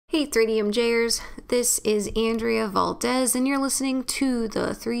Hey 3DMJers, this is Andrea Valdez and you're listening to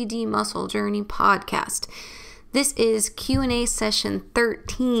the 3D Muscle Journey podcast. This is Q&A session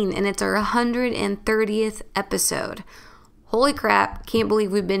 13 and it's our 130th episode. Holy crap, can't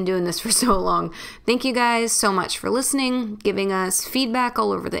believe we've been doing this for so long. Thank you guys so much for listening, giving us feedback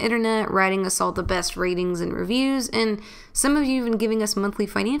all over the internet, writing us all the best ratings and reviews, and some of you even giving us monthly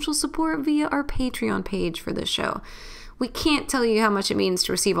financial support via our Patreon page for this show. We can't tell you how much it means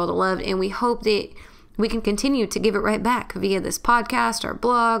to receive all the love, and we hope that we can continue to give it right back via this podcast, our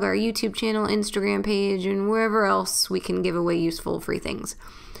blog, our YouTube channel, Instagram page, and wherever else we can give away useful free things.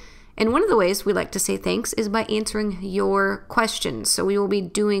 And one of the ways we like to say thanks is by answering your questions. So we will be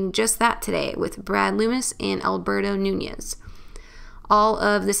doing just that today with Brad Loomis and Alberto Nunez. All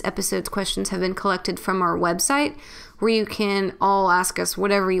of this episode's questions have been collected from our website, where you can all ask us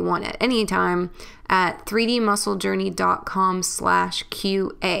whatever you want at any time at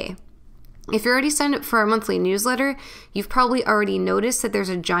 3dmusclejourney.com/QA. If you're already signed up for our monthly newsletter, you've probably already noticed that there's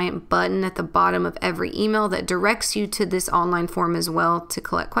a giant button at the bottom of every email that directs you to this online form as well to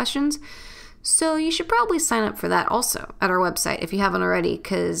collect questions. So you should probably sign up for that also at our website if you haven't already,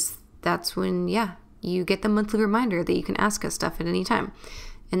 because that's when, you get the monthly reminder that you can ask us stuff at any time.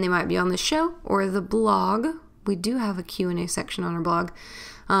 And they might be on the show or the blog. We do have a Q&A section on our blog,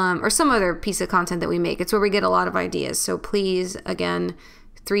 or some other piece of content that we make. It's where we get a lot of ideas. So please, again,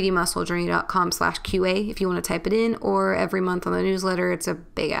 3dmusclejourney.com/QA if you want to type it in, or every month on the newsletter, it's a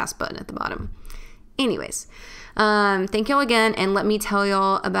big ass button at the bottom. Anyways, thank y'all again, and let me tell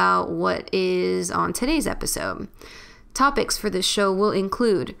y'all about what is on today's episode. Topics for this show will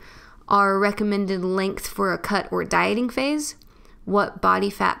include our recommended length for a cut or dieting phase, what body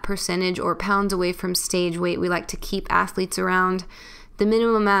fat percentage or pounds away from stage weight we like to keep athletes around, the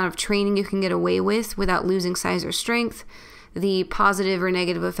minimum amount of training you can get away with without losing size or strength, the positive or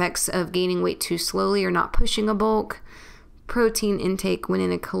negative effects of gaining weight too slowly or not pushing a bulk, protein intake when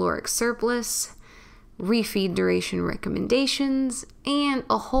in a caloric surplus, refeed duration recommendations, and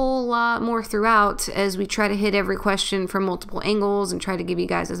a whole lot more throughout as we try to hit every question from multiple angles and try to give you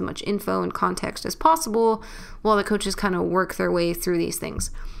guys as much info and context as possible while the coaches kind of work their way through these things.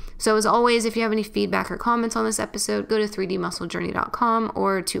 So as always, if you have any feedback or comments on this episode, go to 3dmusclejourney.com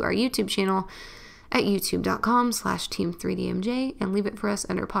or to our YouTube channel at youtube.com/team3dmj and leave it for us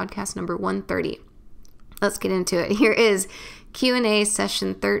under podcast number 130. Let's get into it. Here is Q&A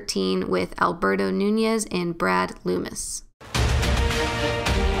session 13 with Alberto Nunez and Brad Loomis.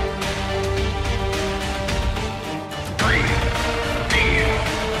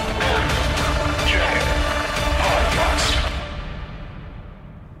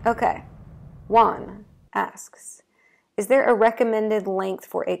 Okay. Juan asks, is there a recommended length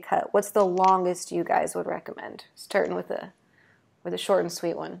for a cut? What's the longest you guys would recommend? Starting with a short and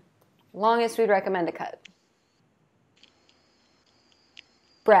sweet one. Longest we'd recommend a cut.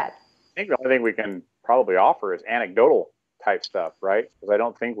 Brad. I think the only thing we can probably offer is anecdotal type stuff, right? Because I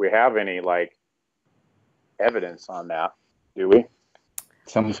don't think we have any evidence on that, do we?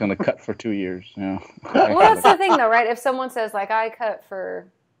 Someone's going to cut for 2 years. Yeah. Well, that's the thing, though, right? If someone says, I cut for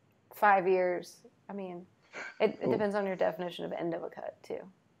 5 years, I mean, it depends on your definition of end of a cut, too.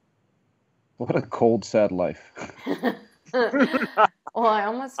 What a cold, sad life. Well, I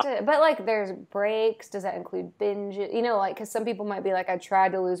almost did. But, there's breaks. Does that include binge? Because some people might be I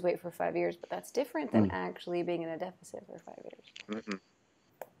tried to lose weight for 5 years, but that's different than actually being in a deficit for 5 years. Mm-hmm.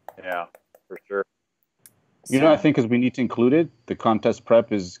 Yeah, for sure. I think because we need to include it, the contest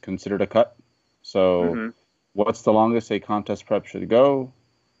prep is considered a cut. So what's the longest a contest prep should go?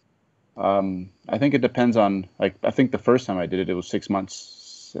 I think it depends on, I think the first time I did it, it was 6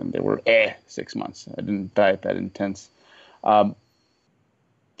 months, and they were 6 months. I didn't diet that intense.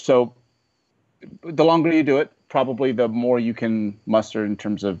 So the longer you do it, probably the more you can muster in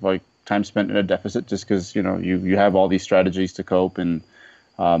terms of time spent in a deficit, just because, you have all these strategies to cope, and,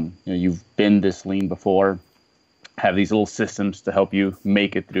 you've been this lean before, have these little systems to help you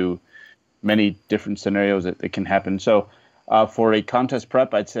make it through many different scenarios that can happen. So for a contest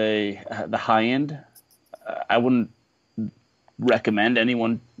prep, I'd say the high end, I wouldn't recommend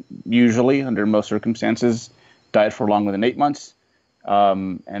anyone usually under most circumstances diet for longer than 8 months.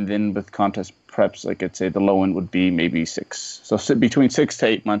 And then with contest preps, I'd say the low end would be maybe 6. So between 6 to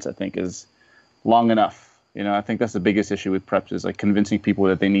 8 months, I think, is long enough. I think that's the biggest issue with preps is convincing people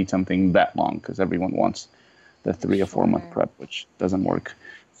that they need something that long, because everyone wants the 3 or 4 month prep, which doesn't work.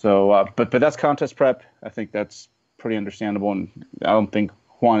 So, but that's contest prep. I think that's pretty understandable. And I don't think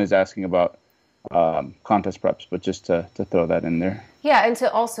Juan is asking about contest preps, but just to throw that in there. Yeah, and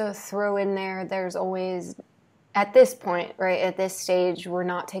to also throw in there, there's always at this point, right, at this stage, we're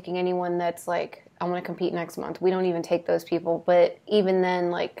not taking anyone that's like, I want to compete next month. We don't even take those people. But even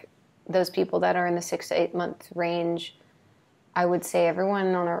then, like those people that are in the 6 to 8 month range, I would say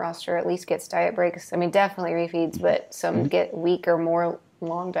everyone on our roster at least gets diet breaks. I mean, definitely refeeds, but some get week or more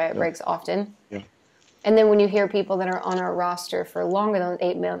long diet breaks often. Yeah. And then when you hear people that are on our roster for longer than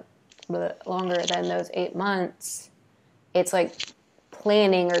those 8 months, it's like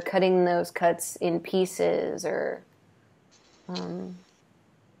planning or cutting those cuts in pieces, or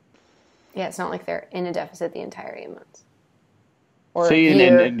it's not like they're in a deficit the entire 8 months. Or see,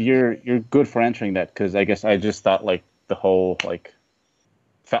 year. and you're good for answering that, because I guess I just thought like the whole like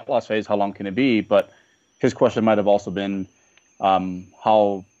fat loss phase, how long can it be? But his question might have also been,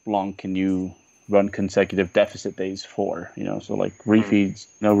 how long can you run consecutive deficit days for? You know, so like refeeds,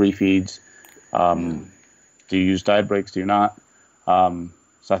 no refeeds. Do you use diet breaks? Do you not? So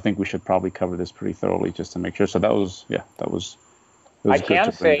I think we should probably cover this pretty thoroughly just to make sure. So that was I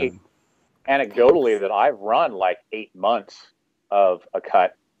can say anecdotally that I've run like 8 months of a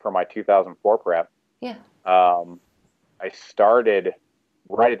cut for my 2004 prep. Yeah. I started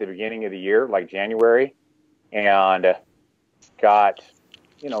right at the beginning of the year, like January, and got,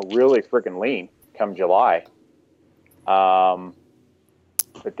 really freaking lean come July. But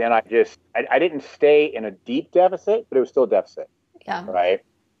then I didn't stay in a deep deficit, but it was still a deficit. Yeah. Right.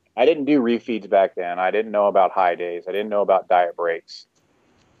 I didn't do refeeds back then. I didn't know about high days. I didn't know about diet breaks.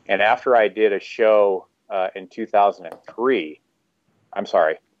 And after I did a show in 2003, I'm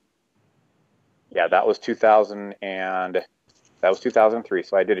sorry. Yeah, that was 2003.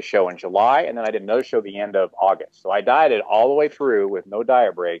 So I did a show in July, and then I did another show the end of August. So I dieted all the way through with no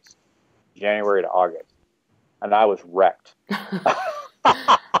diet breaks, January to August. And I was wrecked.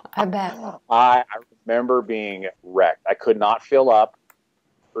 I bet. I remember being wrecked. I could not fill up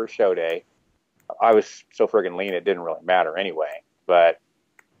for show day. I was so friggin' lean, it didn't really matter anyway. But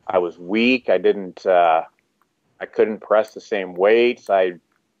I was weak. I couldn't press the same weights. I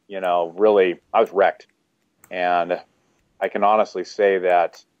was wrecked. And I can honestly say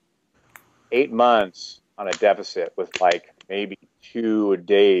that 8 months on a deficit with like maybe 2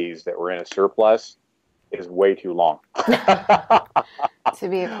 days that were in a surplus is way too long. To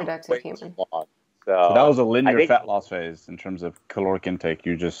be a productive human. So that was a linear fat loss phase in terms of caloric intake.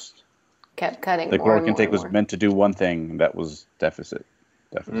 You just kept cutting. The caloric intake was meant to do one thing, that was deficit.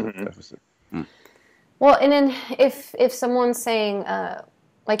 Well, and then if someone's saying,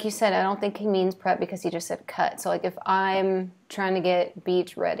 like you said, I don't think he means prep because he just said cut. So like if I'm trying to get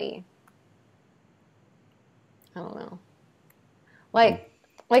beach ready, I don't know.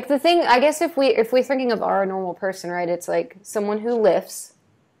 Like the thing, I guess if we're thinking of our normal person, right, it's like someone who lifts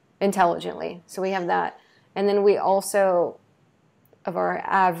intelligently. So we have that. And then we also, of our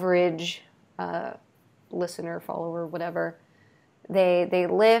average listener, follower, whatever, they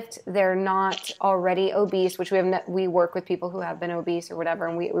lift, they're not already obese, which we work with people who have been obese or whatever,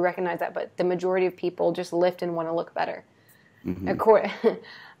 and we recognize that, but the majority of people just lift and want to look better.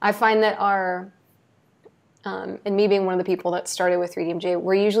 I find that and me being one of the people that started with 3DMJ,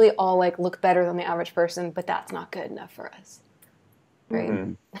 we're usually all like look better than the average person, but that's not good enough for us,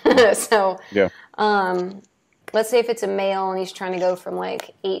 right? So, yeah. Let's say if it's a male and he's trying to go from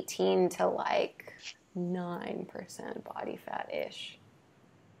like 18 to like 9% body fat-ish,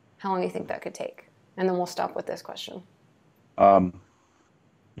 how long do you think that could take? And then we'll stop with this question.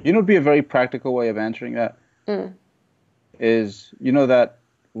 It'd be a very practical way of answering that. Is that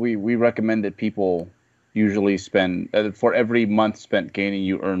we recommend that people usually spend, for every month spent gaining,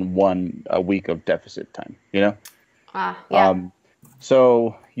 you earn a week of deficit time, Yeah.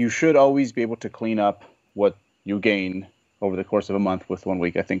 So you should always be able to clean up what you gain over the course of a month with 1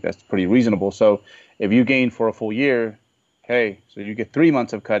 week. I think that's pretty reasonable. So if you gain for a full year, hey, so you get 3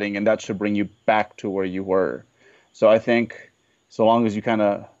 months of cutting, and that should bring you back to where you were. So I think so long as you kind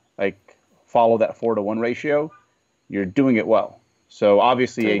of like follow that 4-to-1 ratio, you're doing it well. So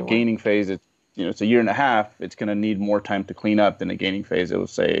obviously a gaining phase, it's a year and a half, it's going to need more time to clean up than a gaining phase. It will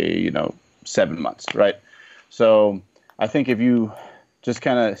say, 7 months, right? So I think if you just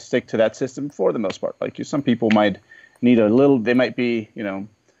kind of stick to that system for the most part, like some people might need they might be, a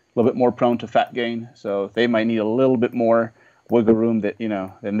little bit more prone to fat gain. So they might need a little bit more wiggle room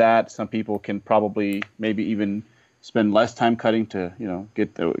than that. Some people can probably maybe even spend less time cutting to,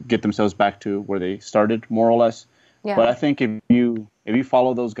 get themselves back to where they started more or less. Yeah. But I think if you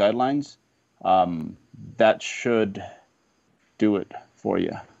follow those guidelines, that should do it for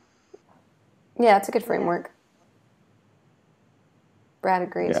you. Yeah, it's a good framework. Brad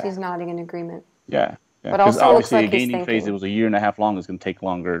agrees. Yeah. He's nodding in agreement. Yeah. Yeah, But because also looks obviously like a he's gaining phase that thinking. was a year and a half long is going to take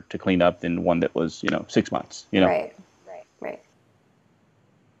longer to clean up than one that was, 6 months. Right. Right.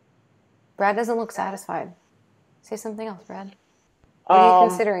 Brad doesn't look satisfied. Say something else, Brad. What are you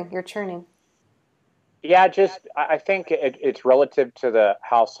considering? You're churning. Yeah, just I think it's relative to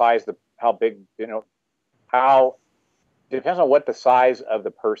how big, how depends on what the size of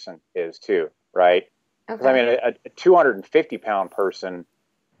the person is too, right? Because I Okay. mean, a 250-pound person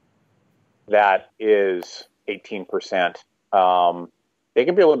that is 18%, they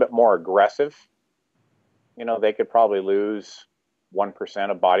can be a little bit more aggressive. They could probably lose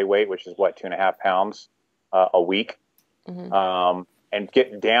 1% of body weight, which is what, 2.5 pounds a week. Mm-hmm. And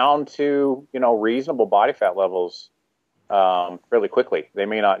get down to, reasonable body fat levels fairly quickly. They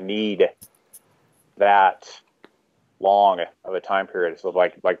may not need that long of a time period. So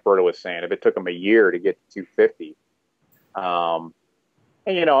like Berta was saying, if it took them a year to get to 250,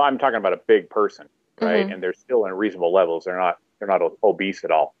 and I'm talking about a big person, right? Mm-hmm. And they're still in reasonable levels. They're not obese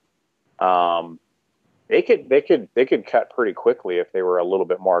at all. They could cut pretty quickly if they were a little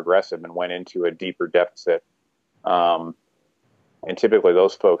bit more aggressive and went into a deeper deficit. And typically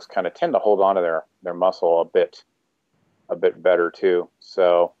those folks kind of tend to hold on to their muscle a bit better too.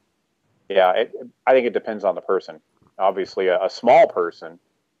 So yeah, I think it depends on the person. Obviously a small person,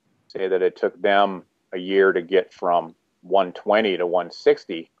 say that it took them a year to get from 120 to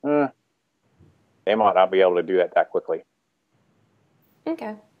 160, they might not be able to do that quickly.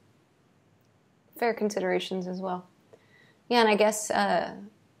 Okay. Fair considerations as well. Yeah, and I guess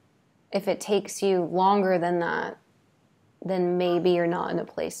if it takes you longer than that, then maybe you're not in a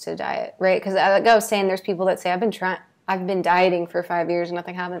place to diet, right? Because like I was saying, there's people that say, I've been dieting for 5 years and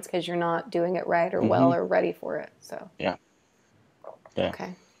nothing happens because you're not doing it right or well or ready for it. So Yeah.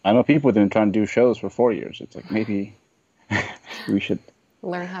 okay. I know people that have been trying to do shows for 4 years. It's like maybe we should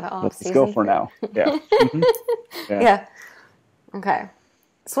learn how to off let this season. go for now. Yeah. Yeah. Okay.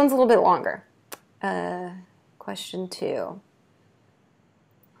 This one's a little bit longer. Question 2.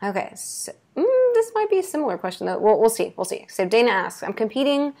 Okay, so this might be a similar question, though. We'll see. We'll see. So Dana asks, I'm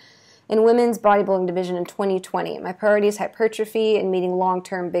competing in women's bodybuilding division in 2020. My priority is hypertrophy and meeting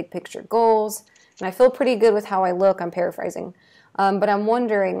long-term big picture goals. And I feel pretty good with how I look. I'm paraphrasing. But I'm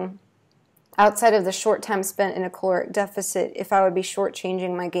wondering, outside of the short time spent in a caloric deficit, if I would be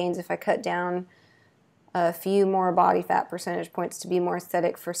shortchanging my gains if I cut down a few more body fat percentage points to be more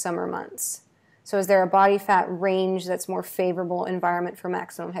aesthetic for summer months. So is there a body fat range that's more favorable environment for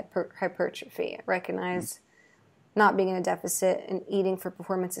maximum hypertrophy? I recognize not being in a deficit and eating for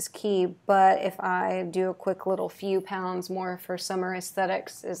performance is key, but if I do a quick little few pounds more for summer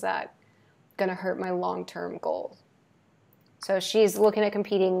aesthetics, is that going to hurt my long-term goals? So she's looking at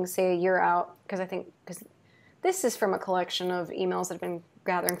competing, say, a year out, because this is from a collection of emails that have been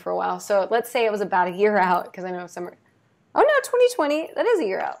gathering for a while. So let's say it was about a year out, because I know summer. Oh, no, 2020. That is a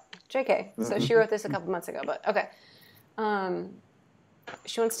year out. JK. So she wrote this a couple months ago, but okay.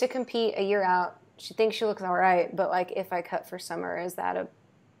 She wants to compete a year out. She thinks she looks all right, but like if I cut for summer, is that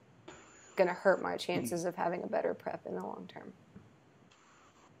going to hurt my chances of having a better prep in the long term?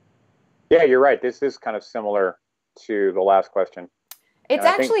 Yeah, you're right. This is kind of similar to the last question. It's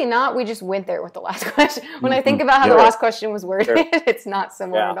actually not. We just went there with the last question. When I think about how the last question was worded, it's not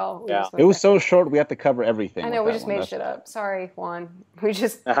similar at all. It was so short, we had to cover everything. I know, we just made shit up. Sorry, Juan. We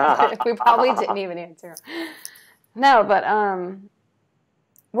probably didn't even answer. No, but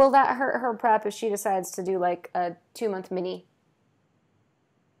will that hurt her prep if she decides to do like a 2-month mini?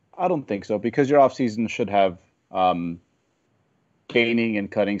 I don't think so, because your off season should have gaining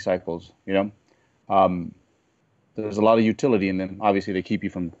and cutting cycles, there's a lot of utility in them. Obviously, they keep you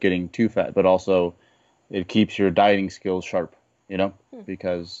from getting too fat, but also it keeps your dieting skills sharp,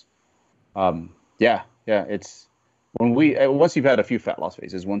 because, it's once you've had a few fat loss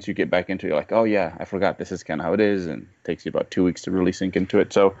phases, once you get back into it, you're like, oh, yeah, I forgot this is kind of how it is. And it takes you about 2 weeks to really sink into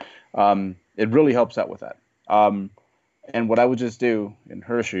it. So it really helps out with that. And what I would just do in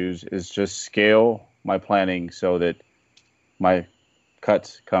her shoes is just scale my planning so that my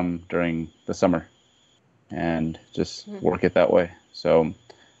cuts come during the summer. And just work it that way. So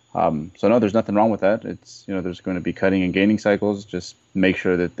no, there's nothing wrong with that. It's, there's going to be cutting and gaining cycles. Just make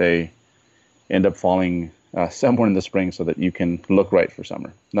sure that they end up falling somewhere in the spring so that you can look right for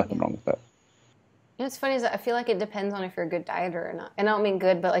summer. Nothing wrong with that. What's funny is that I feel like it depends on if you're a good dieter or not. And I don't mean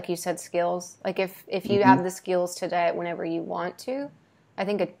good, but like you said, skills. Like if you have the skills to diet whenever you want to, I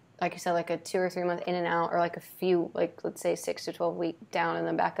think like you said, like a 2 or 3 month in and out, or like a few, like let's say 6 to 12 week down and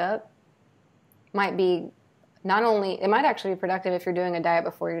then back up, might be. Not only, it might actually be productive if you're doing a diet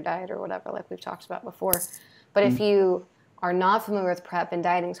before your diet or whatever, like we've talked about before. But if you are not familiar with prep and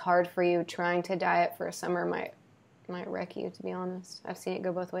dieting's hard for you, trying to diet for a summer might wreck you, to be honest. I've seen it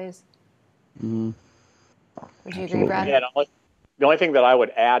go both ways. Mm-hmm. Would you agree, Brad? Yeah, the only thing that I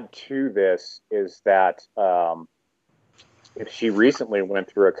would add to this is that if she recently went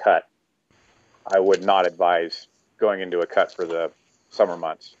through a cut, I would not advise going into a cut for the summer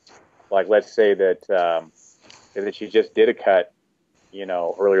months. Like, let's say that she just did a cut,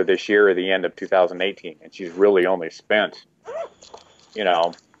 earlier this year or the end of 2018, and she's really only spent,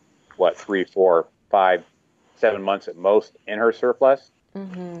 3, 4, 5, 7 months at most in her surplus.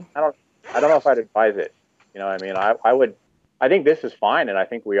 Mm-hmm. I don't know if I'd advise it. I think this is fine, and I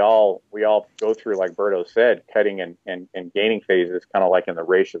think we all go through, like Berto said, cutting and gaining phases, kind of like in the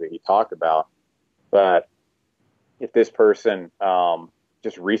ratio that he talked about. But if this person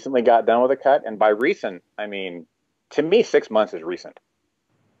just recently got done with a cut, and by recent, I mean, to me, 6 months is recent.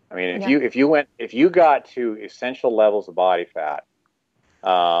 I mean, if you got to essential levels of body fat,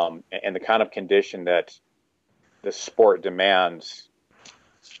 and the kind of condition that the sport demands,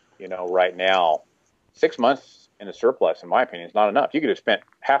 right now, 6 months in a surplus, in my opinion, is not enough. You could have spent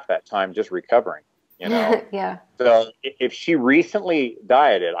half that time just recovering, Yeah. So if she recently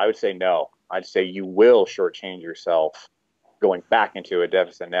dieted, I would say no. I'd say you will shortchange yourself going back into a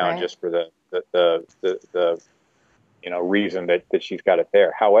deficit now, right, just for the reason that she's got it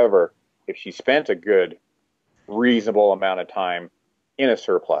there. However, if she spent a good, reasonable amount of time in a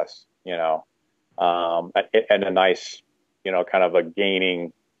surplus, and a nice, kind of a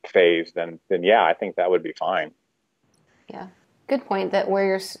gaining phase, then yeah, I think that would be fine. Yeah, good point. That where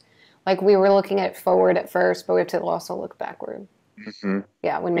you're, like, we were looking at forward at first, but we have to also look backward. Mm-hmm.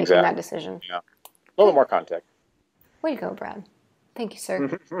 Yeah, when making that decision. Yeah, a little more context. Way to go, Brad. Thank you,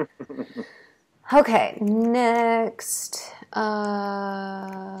 sir. Okay, next.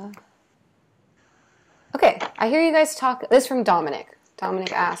 Okay, I hear you guys talk. This is from Dominic.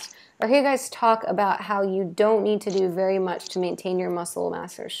 Dominic asked, I hear you guys talk about how you don't need to do very much to maintain your muscle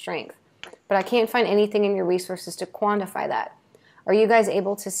mass or strength, but I can't find anything in your resources to quantify that. Are you guys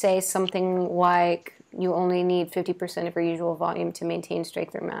able to say something like you only need 50% of your usual volume to maintain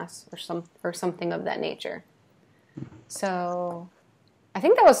strength or mass, or something of that nature? So I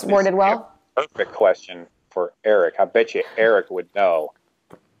think that was worded well. Perfect question for Eric. I bet you Eric would know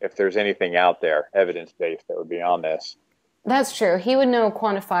if there's anything out there, evidence-based, that would be on this. That's true. He would know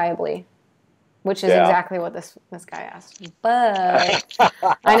quantifiably, which is exactly what this guy asked. But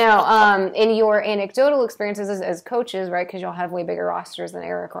I know, in your anecdotal experiences as coaches, right, because y'all have way bigger rosters than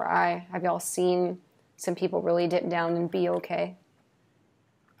Eric or I, have y'all seen some people really dip down and be okay?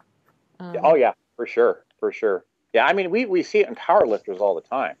 Oh, yeah, for sure. Yeah, I mean, we see it in powerlifters all the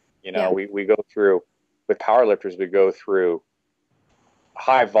time. We go through, with powerlifters, we go through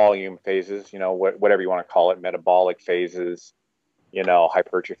high volume phases, whatever you want to call it, metabolic phases,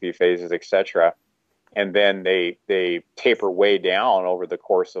 hypertrophy phases, etc. And then they taper way down over the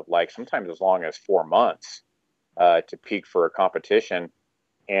course of, like, sometimes as long as 4 months to peak for a competition.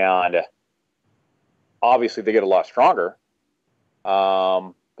 And obviously they get a lot stronger,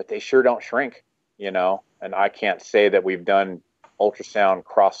 but they sure don't shrink, and I can't say that we've done ultrasound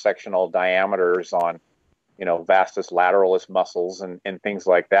cross-sectional diameters on, vastus lateralis muscles and things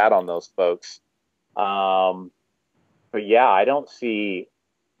like that on those folks. But yeah, I don't see,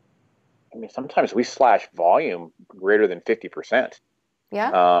 I mean, sometimes we slash volume greater than 50%.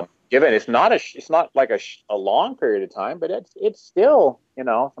 Yeah. Given it's not like a long period of time, but it's still,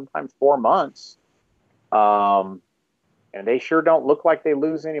 sometimes 4 months. And they sure don't look like they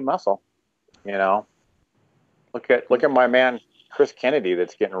lose any muscle. Look at my man Chris Kennedy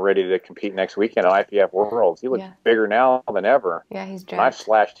that's getting ready to compete next weekend at IPF Worlds. He looks bigger now than ever. Yeah, he's jacked. And I've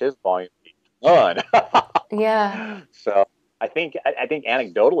slashed his volume a ton. Yeah. So I think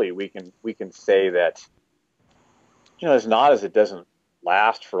anecdotally we can say that, it's not as it doesn't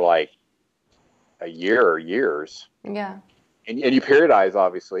last for like a year or years. Yeah. And you periodize,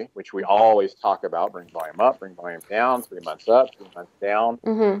 obviously, which we always talk about: bring volume up, bring volume down, 3 months up, 3 months down.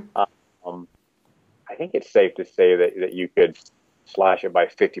 Mm-hmm. I think it's safe to say that you could slash it by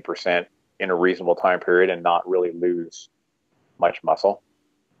 50% in a reasonable time period and not really lose much muscle.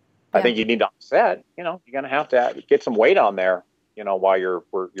 Yeah. I think you need to offset. You're going to have to get some weight on there, while you're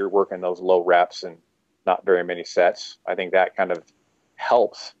working those low reps and not very many sets. I think that kind of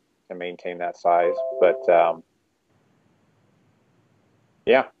helps to maintain that size. But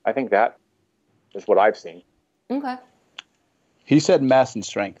yeah, I think that is what I've seen. Okay. He said mass and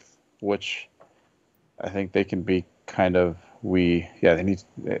strength, which I think they can be kind of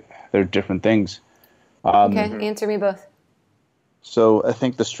they're different things. Okay, answer me both. So I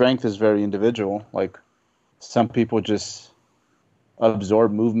think the strength is very individual. Like, some people just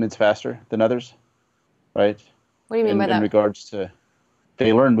absorb movements faster than others, right? What do you mean by that? In regards to,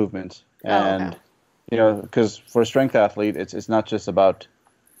 they learn movements. And, because for a strength athlete, it's not just about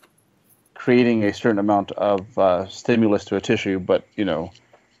creating a certain amount of stimulus to a tissue, but,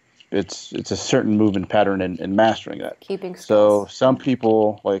 it's a certain movement pattern and mastering that. Keeping skills. So some Mm-hmm.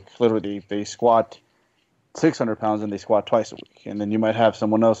 people, like, literally, they squat 600 pounds and they squat twice a week. And then you might have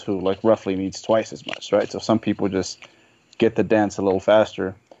someone else who, like, roughly needs twice as much, right? So some people just get the dance a little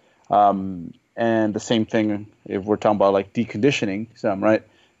faster. And the same thing if we're talking about, like, deconditioning right?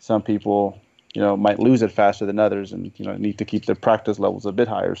 Some people, might lose it faster than others and, need to keep their practice levels a bit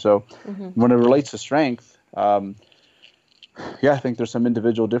higher. So when it relates to strength, I think there's some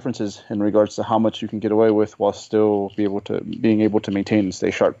individual differences in regards to how much you can get away with while still being able to maintain and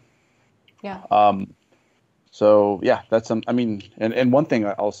stay sharp. Yeah. So yeah, that's and one thing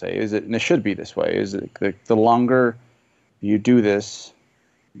I'll say is that, and it should be this way, is that the longer you do this,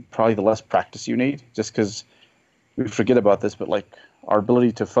 probably the less practice you need, just because we forget about this, but like our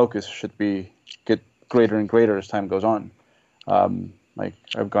ability to focus should get greater and greater as time goes on. Like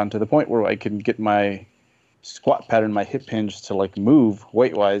I've gone to the point where I can get my squat pattern, my hip hinge to like move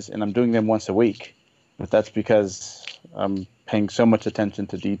weight wise, and I'm doing them once a week. But that's because I'm paying so much attention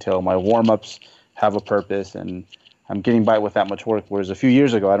to detail. My warm-ups have a purpose, and I'm getting by with that much work. Whereas a few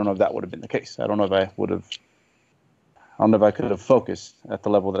years ago, I don't know if that would have been the case. I don't know if I could have focused at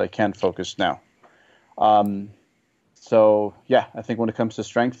the level that I can focus now. So yeah, I think when it comes to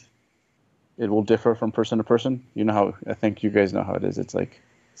strength, it will differ from person to person. I think you guys know how it is. It's like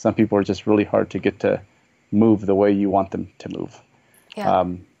some people are just really hard to get to move the way you want them to move. Yeah.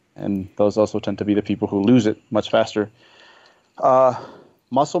 And those also tend to be the people who lose it much faster.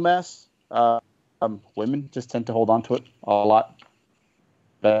 Muscle mass, women just tend to hold on to it a lot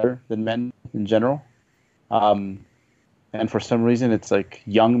better than men in general. And for some reason, it's like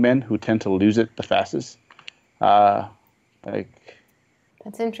young men who tend to lose it the fastest. That's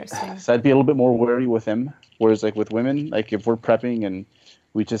interesting. So I'd be a little bit more wary with them. Whereas like with women, like if we're prepping and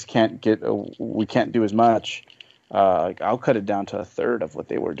we just can't do as much, I'll cut it down to a third of what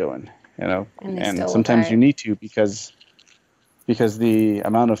they were doing, and sometimes you need to because the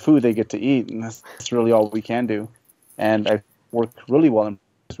amount of food they get to eat, and that's really all we can do. And I work really well in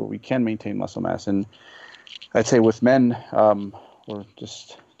places where we can maintain muscle mass. And I'd say with men, or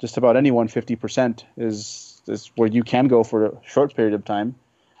just about anyone, 50% is where you can go for a short period of time.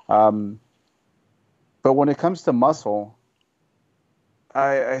 But when it comes to muscle,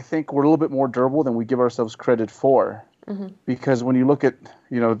 I think we're a little bit more durable than we give ourselves credit for. Because when you look at,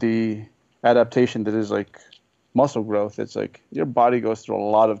 the adaptation that is like muscle growth, it's like your body goes through a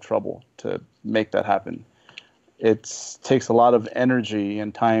lot of trouble to make that happen. It takes a lot of energy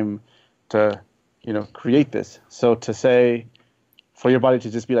and time to, create this. So to say, for your body to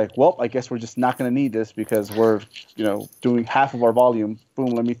just be like, well, I guess we're just not going to need this because we're, doing half of our volume. Boom,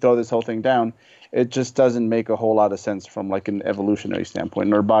 let me throw this whole thing down. It just doesn't make a whole lot of sense from like an evolutionary standpoint.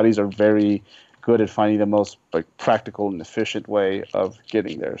 And our bodies are very good at finding the most like practical and efficient way of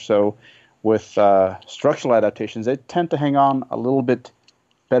getting there. So with structural adaptations, they tend to hang on a little bit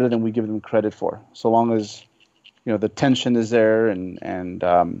better than we give them credit for. So long as, the tension is there and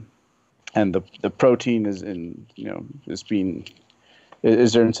the protein is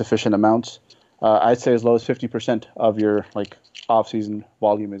is there in sufficient amounts. I'd say as low as 50% of your like off-season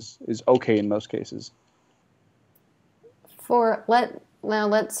volume is okay in most cases.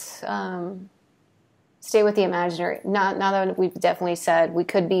 Let's stay with the imaginary. Now that we've definitely said we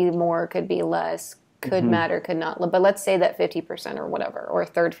could be more, could be less, could matter, could not. But let's say that 50% or whatever, or a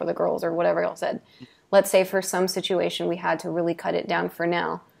third for the girls or whatever else said. Let's say for some situation we had to really cut it down for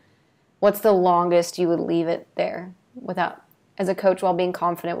now. What's the longest you would leave it there without, as a coach, while being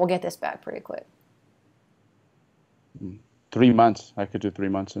confident, we'll get this back pretty quick? 3 months. I could do 3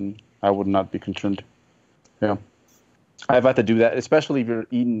 months and I would not be concerned. Yeah. I've had to do that, especially if you're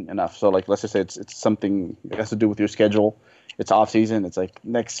eating enough. So like, let's just say it's something that has to do with your schedule. It's off season. It's like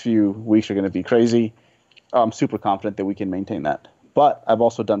next few weeks are going to be crazy. I'm super confident that we can maintain that. But I've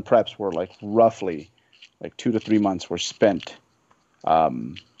also done preps where like roughly like 2 to 3 months were spent,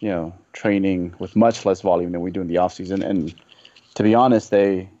 training with much less volume than we do in the off season. And to be honest,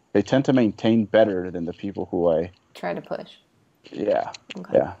 they tend to maintain better than the people who I try to push. Yeah.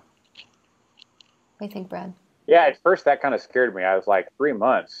 Okay. Yeah. What do you think, Brad? Yeah, at first that kind of scared me. I was like, 3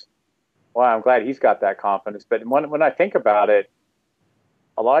 months. Well, I'm glad he's got that confidence. But when I think about it,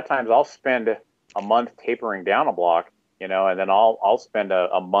 a lot of times I'll spend a month tapering down a block, and then I'll spend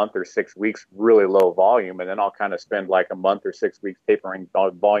a month or 6 weeks really low volume, and then I'll kind of spend like a month or 6 weeks tapering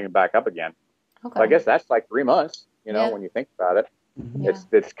volume back up again. Okay. So I guess that's like 3 months, when you think about it. Yeah.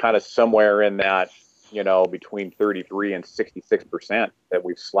 It's kind of somewhere in that, between 33 and 66% that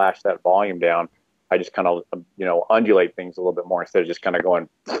we've slashed that volume down. I just kind of, undulate things a little bit more instead of just kind of going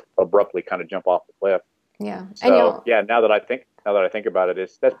abruptly kind of jump off the cliff. Yeah. So now that I think about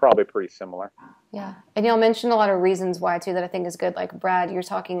it, that's probably pretty similar. Yeah. And y'all mentioned a lot of reasons why too that I think is good. Like Brad, you're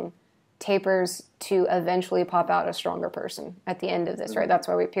talking tapers to eventually pop out a stronger person at the end of this, right? That's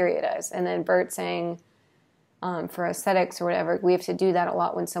why we periodize. And then Bert saying for aesthetics or whatever, we have to do that a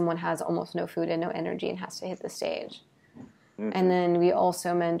lot when someone has almost no food and no energy and has to hit the stage. Mm-hmm. And then we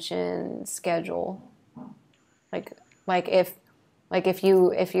also mentioned schedule, like if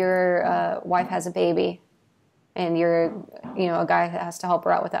your wife has a baby and you're a guy that has to help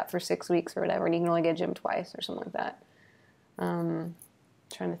her out with that for 6 weeks or whatever, and you can only get gym twice or something like that.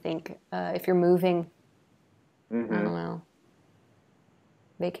 Trying to think if you're moving, I don't know,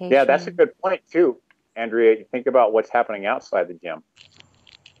 vacation. Yeah, that's a good point too, Andrea. You think about what's happening outside the gym.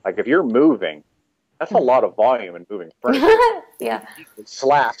 Like if you're moving, that's a lot of volume in moving furniture. Yeah. You can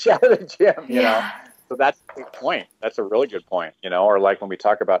slash out of the gym, you know. So that's a good point. That's a really good point, Or like when we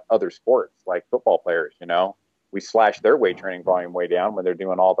talk about other sports, like football players, we slash their weight training volume way down when they're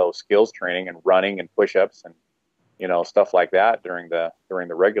doing all those skills training and running and push-ups and stuff like that during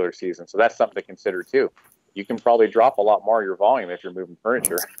the regular season. So that's something to consider too. You can probably drop a lot more of your volume if you're moving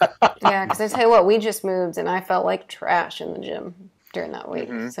furniture. Yeah, because I tell you what, we just moved and I felt like trash in the gym during that week.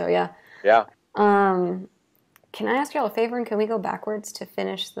 So yeah. Yeah. Can I ask y'all a favor and can we go backwards to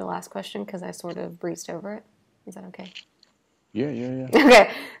finish the last question because I sort of breezed over it? Is that okay? Yeah.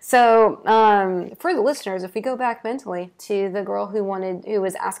 Okay, so for the listeners, if we go back mentally to the girl who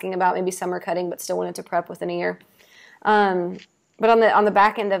was asking about maybe summer cutting but still wanted to prep within a year, but on the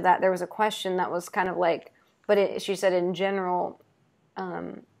back end of that, there was a question that was kind of like, she said in general,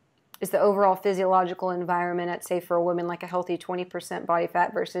 is the overall physiological environment at, say, for a woman, like a healthy 20% body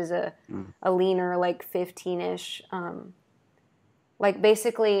fat versus a leaner, like 15-ish, like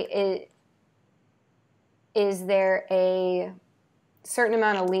basically is there a certain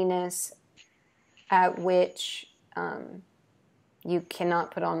amount of leanness at which you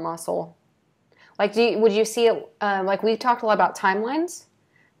cannot put on muscle? Like, would you see it, like we talked a lot about timelines,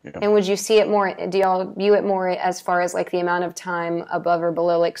 and would you see it more, do y'all view it more as far as like the amount of time above or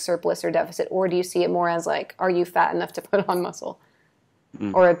below like surplus or deficit, or do you see it more as like, are you fat enough to put on muscle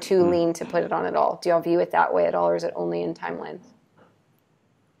or too lean to put it on at all? Do y'all view it that way at all, or is it only in timelines?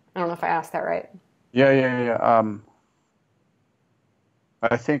 I don't know if I asked that right. Yeah.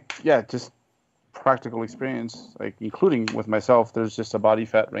 I think, just practical experience, like including with myself, there's just a body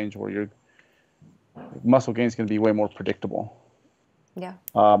fat range where your muscle gain is going to be way more predictable. Yeah.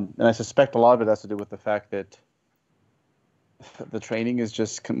 And I suspect a lot of it has to do with the fact that the training is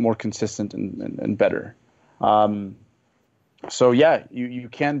just more consistent and better. So you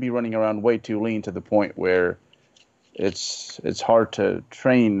can be running around way too lean to the point where it's hard to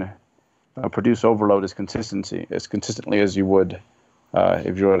train, produce overload as consistently as you would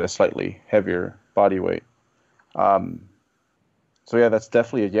if you're at a slightly heavier body weight. So that's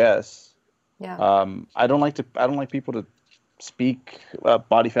definitely a yes. Yeah. I don't like people to speak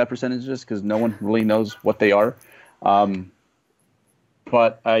body fat percentages because no one really knows what they are.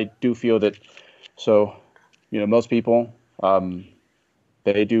 But I do feel that, most people,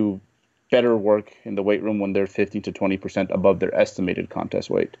 they do better work in the weight room when they're 15 to 20% above their estimated contest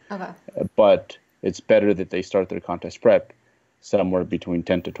weight. Okay. But it's better that they start their contest prep somewhere between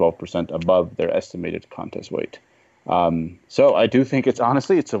 10 to 12% above their estimated contest weight. So I do think it's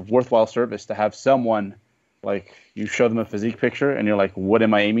a worthwhile service to have someone, like, you show them a physique picture and you're like, what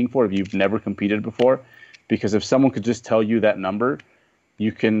am I aiming for if you've never competed before? Because if someone could just tell you that number,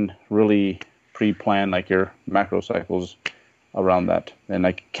 you can really pre-plan like your macro cycles around that and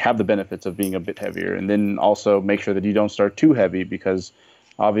like have the benefits of being a bit heavier. And then also make sure that you don't start too heavy, because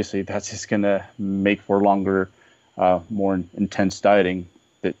obviously that's just going to make for longer, more intense dieting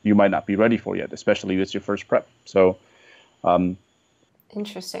that you might not be ready for yet, especially if it's your first prep. So,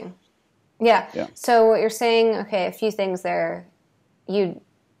 interesting. Yeah. So what you're saying, okay, a few things there.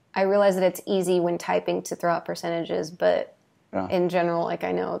 I realize that it's easy when typing to throw out percentages, but in general, like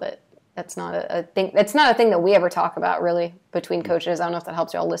I know that's not a thing. That's not a thing that we ever talk about really between coaches. I don't know if that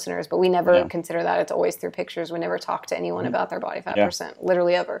helps y'all listeners, but we never consider that. It's always through pictures. We never talk to anyone about their body fat percent,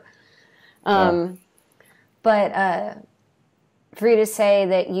 literally ever. But for you to say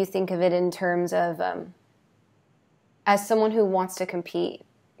that you think of it in terms of as someone who wants to compete,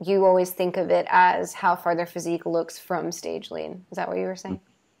 you always think of it as how far their physique looks from stage lean. Is that what you were saying?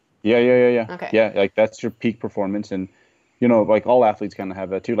 Yeah. Okay. Yeah, like that's your peak performance, and you know, like all athletes kind of have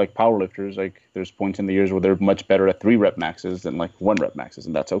that too. Like powerlifters, like there's points in the years where they're much better at 3 rep maxes than like 1 rep maxes,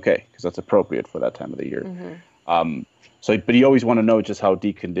 and that's okay because that's appropriate for that time of the year. So, but you always want to know just how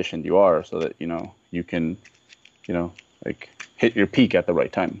deconditioned you are so that, you know, you can, you know, like hit your peak at the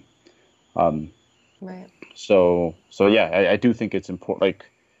right time. Right. So yeah, I do think it's important. Like,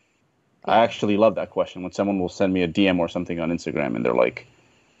 I actually love that question when someone will send me a DM or something on Instagram and they're like,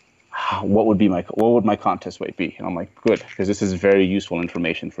 what would my contest weight be? And I'm like, good, because this is very useful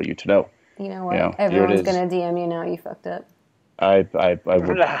information for you to know. You know what? You know, Everyone's going to DM you now. You fucked up. I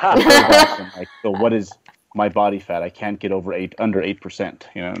would ask them, like, so what is my body fat? I can't get under 8%.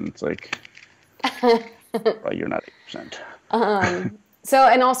 You know, and it's like, well, you're not 8%. So,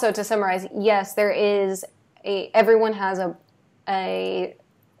 and also to summarize, yes, there is everyone has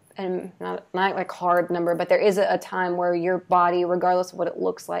and not like hard number, but there is a time where your body, regardless of what it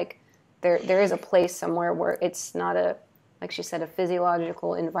looks like, there is a place somewhere where it's not like she said, a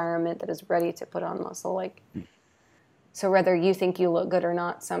physiological environment that is ready to put on muscle. Like, so whether you think you look good or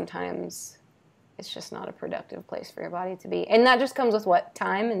not, sometimes it's just not a productive place for your body to be. And that just comes with what?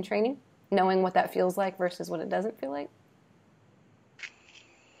 Time and training? Knowing what that feels like versus what it doesn't feel like?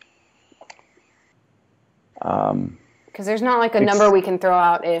 Because there's not like a number we can throw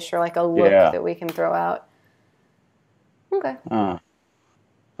out-ish or like a look that we can throw out. Okay.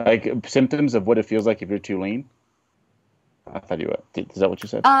 Like symptoms of what it feels like if you're too lean? I thought you were. Is that what you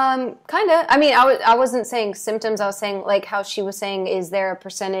said? Kind of. I mean, I wasn't saying symptoms. I was saying like how she was saying, is there a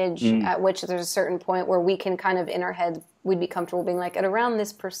percentage at which there's a certain point where we can kind of in our head, we'd be comfortable being like, at around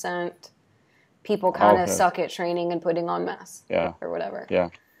this percent, people kind of suck at training and putting on mass or whatever. Yeah.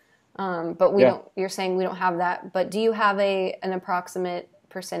 But we don't, you're saying we don't have that, but do you have an approximate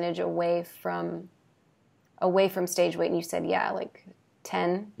percentage away from stage weight? And you said, like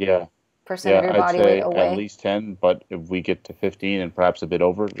 10 percent of your body I'd say weight away. At least 10, but if we get to 15 and perhaps a bit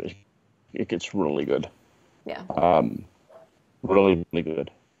over, it gets really good. Yeah. Really, really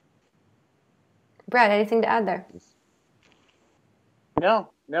good. Brad, anything to add there? No,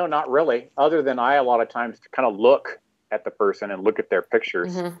 not really. Other than I, a lot of times kind of look at the person and look at their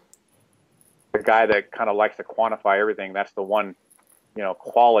pictures. The guy that kind of likes to quantify everything, that's the one, you know,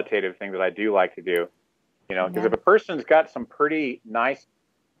 qualitative thing that I do like to do, you know, because if a person's got some pretty nice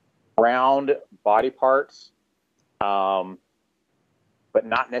round body parts, but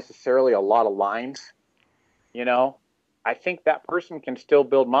not necessarily a lot of lines, you know, I think that person can still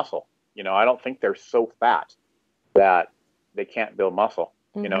build muscle. You know, I don't think they're so fat that they can't build muscle.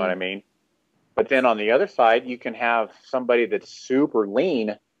 You know what I mean? But then on the other side, you can have somebody that's super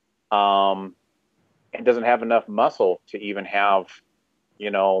lean, and doesn't have enough muscle to even have, you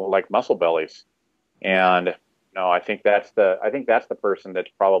know, like muscle bellies. And no, I think that's the person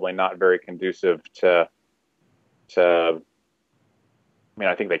that's probably not very conducive to I mean,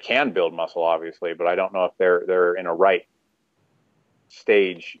 I think they can build muscle obviously, but I don't know if they're in a right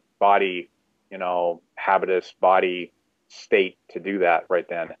stage body, you know, habitus body state to do that right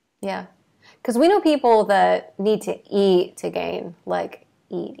then. Yeah. Because we know people that need to eat to gain, like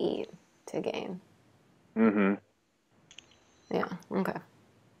eat to gain. Yeah, okay.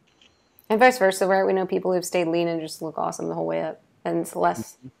 And vice versa, right? We know people who've stayed lean and just look awesome the whole way up. And it's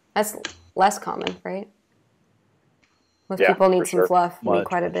that's less common, right? Most people need some fluff, need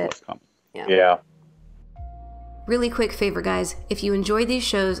quite a bit. Yeah. Really quick favor, guys. If you enjoy these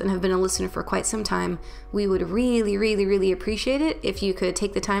shows and have been a listener for quite some time, we would really, really, really appreciate it if you could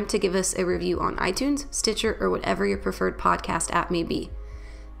take the time to give us a review on iTunes, Stitcher, or whatever your preferred podcast app may be.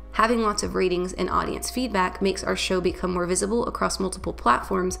 Having lots of ratings and audience feedback makes our show become more visible across multiple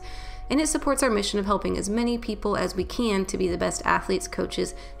platforms, and it supports our mission of helping as many people as we can to be the best athletes,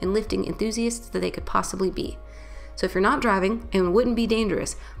 coaches, and lifting enthusiasts that they could possibly be. So if you're not driving and wouldn't be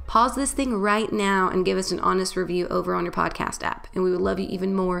dangerous, pause this thing right now and give us an honest review over on your podcast app, and we would love you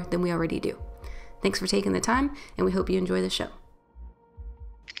even more than we already do. Thanks for taking the time, and we hope you enjoy the show.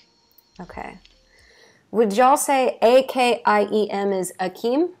 Okay. Would y'all say A-K-I-E-M is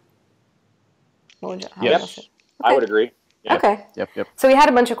Akeem? Yes, I would agree. Yep. Okay. Yep. So we had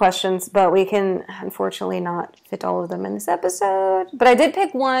a bunch of questions, but we can unfortunately not fit all of them in this episode. But I did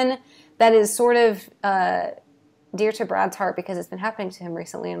pick one that is sort of dear to Brad's heart because it's been happening to him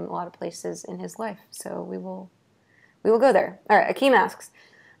recently in a lot of places in his life. So we will go there. All right. Akeem asks,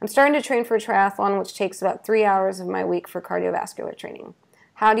 I'm starting to train for a triathlon, which takes about 3 hours of my week for cardiovascular training.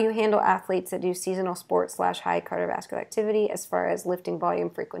 How do you handle athletes that do seasonal sports / high cardiovascular activity as far as lifting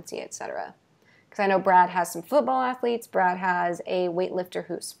volume, frequency, etc.? Because I know Brad has some football athletes. Brad has a weightlifter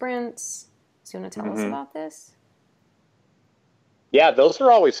who sprints. So you want to tell us about this? Yeah, those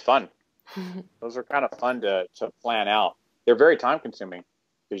are always fun. Those are kind of fun to plan out. they're very time consuming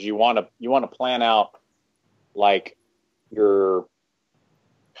because you want to plan out like your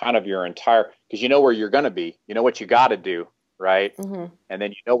entire, because you know where you're going to be, you know what you got to do, right? Mm-hmm. And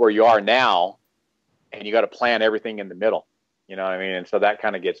then you know where you are now, and you got to plan everything in the middle. You know what I mean? And so that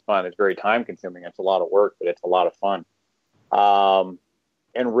kind of gets fun. It's very time consuming. It's a lot of work, but it's a lot of fun.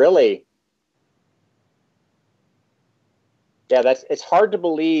 And really, yeah, it's hard to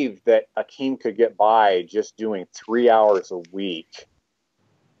believe that Akeem could get by just doing 3 hours a week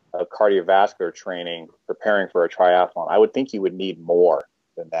of cardiovascular training, preparing for a triathlon. I would think he would need more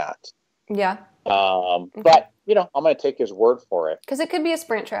than that. Yeah. Okay. But, I'm going to take his word for it. Because it could be a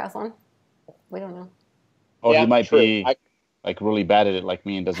sprint triathlon. We don't know. Or yeah, he might true. be like really bad at it like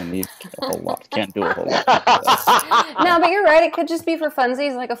me and doesn't need a whole lot. Can't do a whole lot. No, but you're right. It could just be for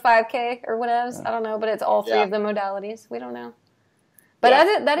funsies, like a 5K or whatever. Yeah. I don't know, but it's all three Yeah. of the modalities. We don't know. But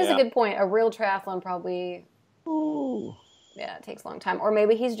that is a good point. A real triathlon probably, it takes a long time. Or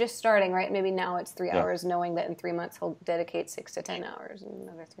maybe he's just starting, right? Maybe now it's 3 hours, knowing that in 3 months he'll dedicate 6 to 10 hours and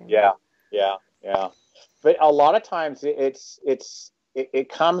another 3 months. Yeah. But a lot of times it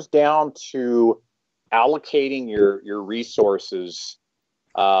comes down to allocating your resources,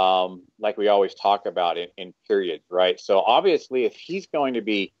 like we always talk about in periods, right? So obviously, if he's going to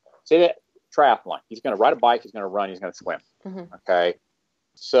be, say that triathlon, he's going to ride a bike, he's going to run, he's going to swim. Mm-hmm. Okay.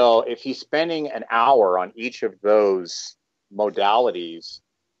 So if he's spending an hour on each of those modalities,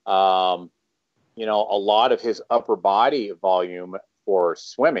 a lot of his upper body volume for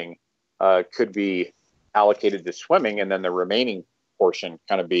swimming could be allocated to swimming, and then the remaining portion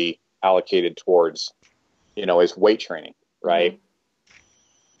kind of be allocated towards, his weight training, right?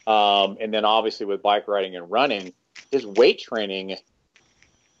 Mm-hmm. And then obviously with bike riding and running, his weight training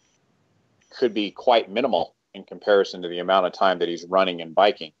could be quite minimal in comparison to the amount of time that he's running and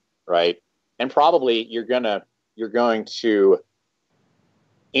biking, right? And probably you're going to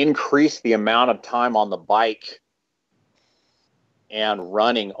increase the amount of time on the bike and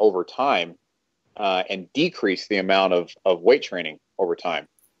running over time, and decrease the amount of weight training over time,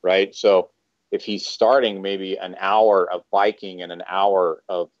 right? So if he's starting maybe an hour of biking and an hour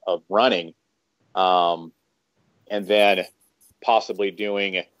of running, and then possibly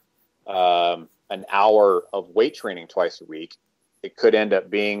doing an hour of weight training twice a week, it could end up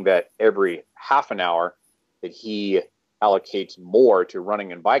being that every half an hour that he allocates more to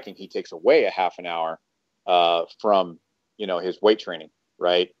running and biking, he takes away a half an hour from his weight training,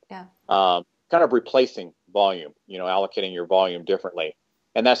 right? Yeah. Kind of replacing volume, allocating your volume differently.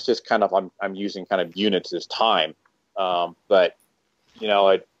 And that's just kind of, I'm using kind of units as time. But,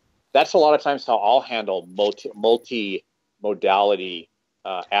 that's a lot of times how I'll handle multi-modality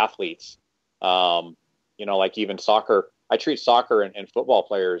athletes. Like even soccer, I treat soccer and football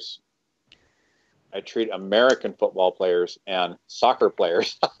players, I treat American football players and soccer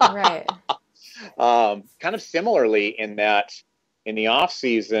players. Right. Kind of similarly in that in the off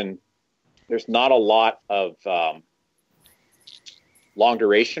season, there's not a lot of long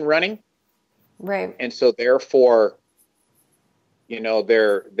duration running. Right. And so therefore,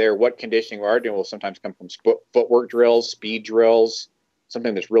 their what conditioning we are doing will sometimes come from footwork drills, speed drills,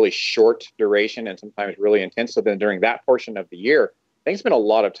 something that's really short duration and sometimes really intense. So then during that portion of the year, they spend a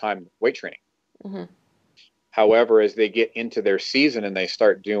lot of time weight training. Mm-hmm. However, as they get into their season and they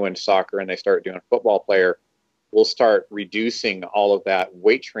start doing soccer and they start doing football player, we'll start reducing all of that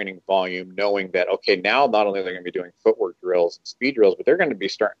weight training volume, knowing that, okay, now not only are they going to be doing footwork drills and speed drills, but they're going to be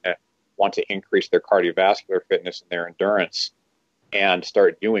starting to want to increase their cardiovascular fitness and their endurance and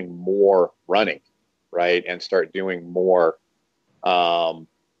start doing more running, right? And start doing more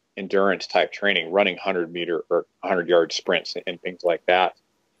endurance type training, running 100-meter or 100-yard sprints and things like that.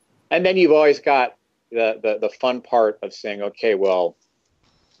 And then you've always got the fun part of saying, okay, well,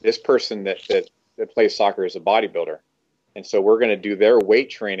 this person that plays soccer is a bodybuilder. And so we're going to do their weight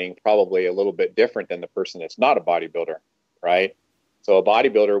training probably a little bit different than the person that's not a bodybuilder, right? So a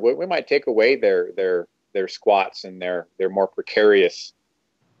bodybuilder, we might take away their squats and their more precarious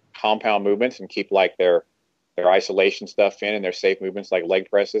compound movements and keep like their isolation stuff in and their safe movements like leg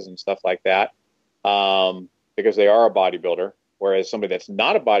presses and stuff like that, because they are a bodybuilder. Whereas somebody that's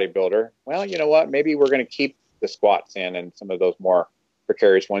not a bodybuilder, well, you know what? Maybe we're going to keep the squats in and some of those more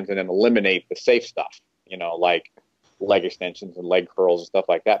precarious ones and then eliminate the safe stuff, like leg extensions and leg curls and stuff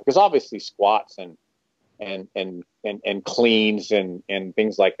like that. Because obviously squats and cleans and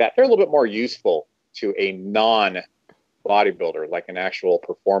things like that, they're a little bit more useful to a non-bodybuilder, like an actual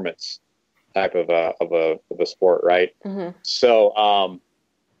performance type of a sport, right? Mm-hmm. So,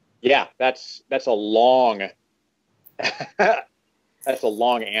 that's a long that's a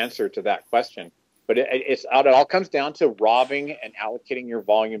long answer to that question. but it all comes down to robbing and allocating your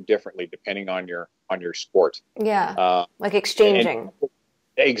volume differently depending on your sport. Yeah, like exchanging.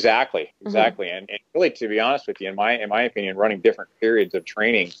 Exactly. And really, to be honest with you, in my opinion, running different periods of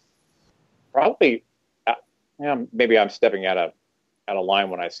training, probably, maybe I'm stepping out of line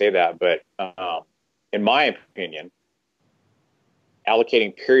when I say that, but in my opinion,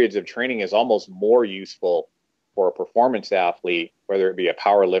 allocating periods of training is almost more useful for a performance athlete, whether it be a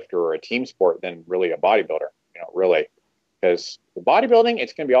power lifter or a team sport, than really a bodybuilder. Really, because the bodybuilding,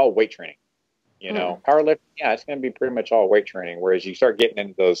 it's going to be all weight training. Powerlifting, it's going to be pretty much all weight training. Whereas you start getting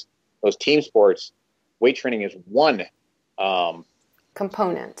into those team sports, weight training is one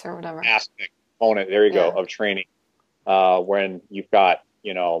component or whatever component. There you go, of training. When you've got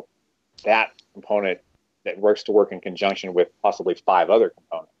that component that works in conjunction with possibly 5 other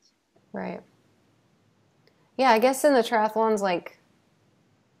components. Right. Yeah, I guess in the triathlons, like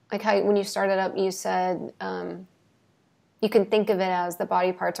how when you started up, you said you can think of it as the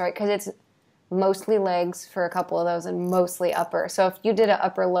body parts, right? Because it's mostly legs for a couple of those and mostly upper. So if you did an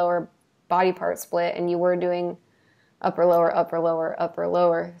upper-lower body part split and you were doing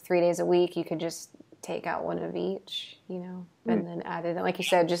upper-lower 3 days a week, you could just take out one of each, and then add it. And like you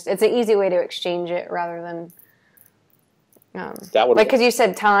said, just it's an easy way to exchange it rather than because you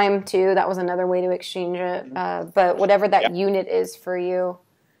said time too. That was another way to exchange it. But whatever that unit is for you.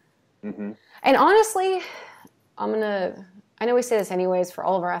 Mm-hmm. And honestly, I know we say this anyways for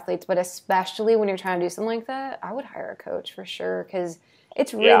all of our athletes, but especially when you're trying to do something like that, I would hire a coach for sure, because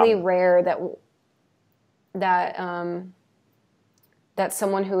it's really rare that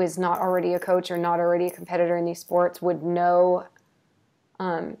someone who is not already a coach or not already a competitor in these sports would know.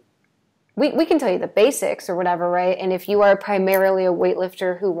 We can tell you the basics or whatever, right? And if you are primarily a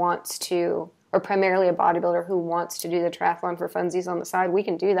weightlifter who wants to, or primarily a bodybuilder who wants to do the triathlon for funsies on the side, we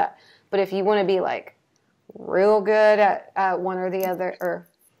can do that. But if you want to be like real good at one or the other, or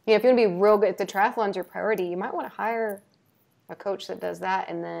if you want to be real good at the triathlon's your priority, you might want to hire a coach that does that.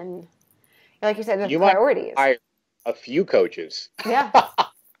 And then, like you said, the priorities. Might hire a few coaches. Yeah.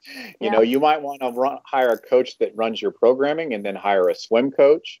 You might want to hire a coach that runs your programming, and then hire a swim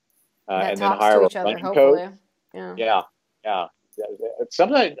coach, and then hire a running coach. Yeah.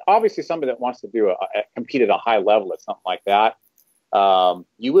 Somebody that wants to compete at a high level at something like that.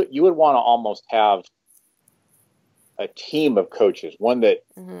 You would want to almost have a team of coaches, one that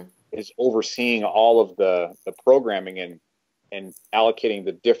is overseeing all of the programming and allocating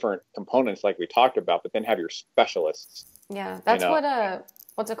the different components like we talked about, but then have your specialists. Yeah, that's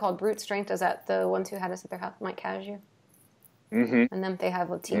what's it called? Brute Strength, is that the ones who had us at their house, Mike Cashew? Mm-hmm. And then they have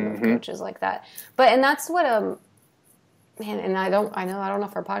a team of coaches like that. And that's what and I don't know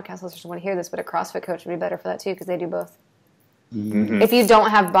if our podcast listeners want to hear this, but a CrossFit coach would be better for that too, because they do both. Mm-hmm. If you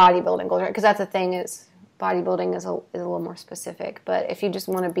don't have bodybuilding goals, right? Because that's the thing, is bodybuilding is a little more specific. But if you just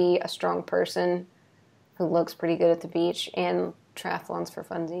want to be a strong person who looks pretty good at the beach and triathlons for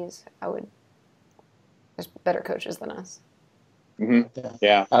funsies, there's better coaches than us. Mm-hmm.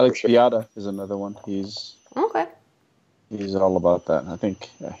 Yeah. Alex Piata is another one. He's all about that. I think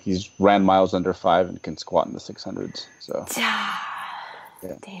he's ran miles under 5 and can squat in the 600s. So,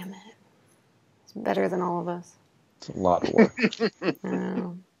 damn it, it's better than all of us. It's a lot of work.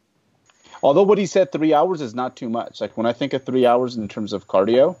 Although what he said, 3 hours is not too much. Like when I think of 3 hours in terms of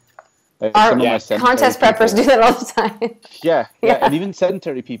cardio, contest preppers do that all the time. Yeah, and even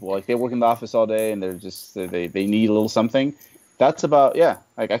sedentary people, like they work in the office all day and they're just they need a little something. That's about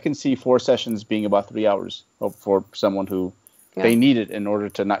like I can see 4 sessions being about 3 hours for someone who they need it in order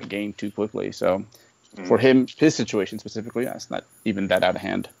to not gain too quickly. So for him, his situation specifically, it's not even that out of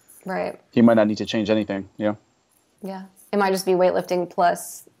hand. Right. He might not need to change anything. Yeah. Yeah. It might just be weightlifting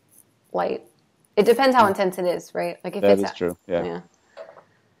plus light. It depends how intense it is, right? Like if that is true. Yeah.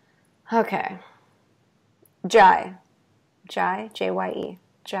 Okay. Jai, J-Y-E.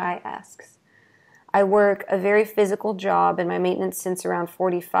 Jai asks, I work a very physical job and my maintenance since around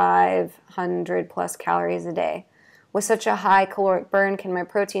 4,500 plus calories a day. With such a high caloric burn, can my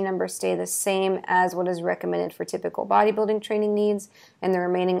protein number stay the same as what is recommended for typical bodybuilding training needs, and the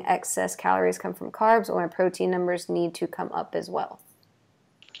remaining excess calories come from carbs, or my protein numbers need to come up as well?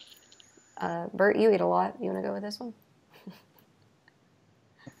 Bert, you eat a lot. You want to go with this one?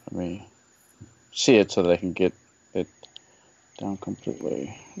 Let me see it so that I can get it down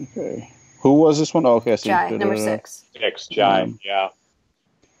completely. Okay. Who was this one? Oh, okay. So Jai, number 6. Jai, yeah.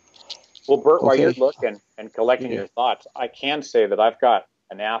 Well, Bert, while you're looking and collecting your thoughts, I can say that I've got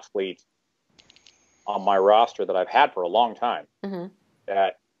an athlete on my roster that I've had for a long time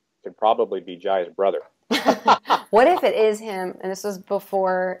that could probably be Jai's brother. What if it is him? And this was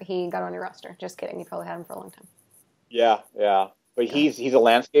before he got on your roster. Just kidding. You probably had him for a long time. Yeah, yeah. But he's a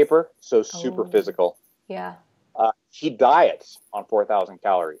landscaper, so super physical. Yeah. He diets on 4,000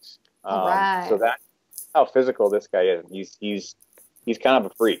 calories. All right. So that's how physical this guy is. He's kind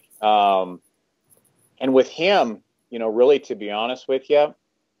of a freak. And with him, really, to be honest with you,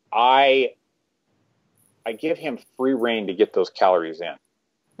 I give him free rein to get those calories in.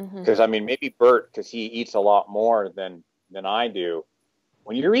 Because maybe Bert, because he eats a lot more than I do.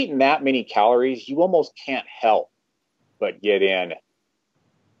 When you're eating that many calories, you almost can't help but get in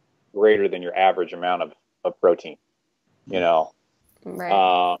greater than your average amount of protein.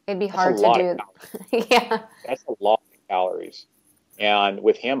 Right. It'd be hard to do. Yeah. That's a lot of calories. And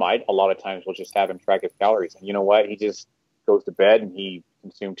with him, a lot of times will just have him track his calories. And you know what? He just goes to bed and he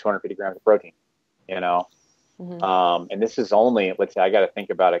consumed 250 grams of protein, And this is only, let's say, I got to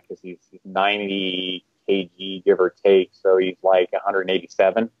think about it because he's 90 kg, give or take. So he's like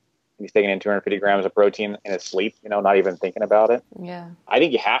 187. He's taking in 250 grams of protein in his sleep, not even thinking about it. Yeah. I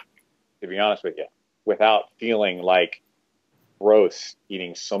think you have to be honest with you, without feeling like gross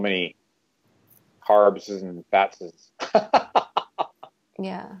eating so many carbs and fats.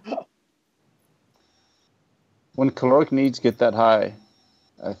 Yeah. When caloric needs get that high,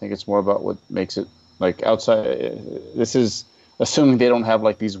 I think it's more about what makes it like outside. This is assuming they don't have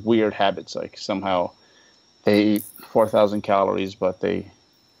like these weird habits, like somehow they eat 4,000 calories, but they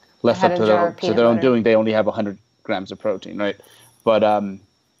left up to their own doing, they only have 100 grams of protein, right? But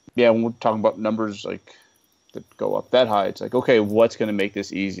when we're talking about numbers like that go up that high, it's like, okay, what's going to make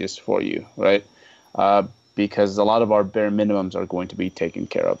this easiest for you, right? Because a lot of our bare minimums are going to be taken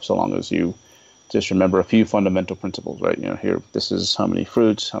care of, so long as you just remember a few fundamental principles, right? Here, this is how many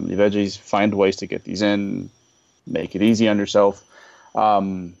fruits, how many veggies, find ways to get these in, make it easy on yourself.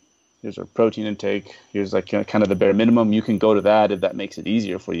 Here's our protein intake. Here's like kind of the bare minimum. You can go to that if that makes it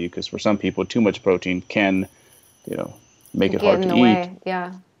easier for you, because for some people, too much protein can, make it hard to eat.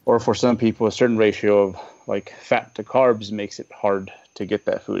 Yeah. Or for some people, a certain ratio of like fat to carbs makes it hard to get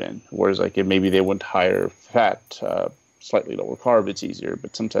that food in. Whereas like if maybe they went higher fat, slightly lower carb, it's easier.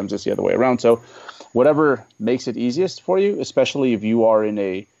 But sometimes it's the other way around. So whatever makes it easiest for you, especially if you are in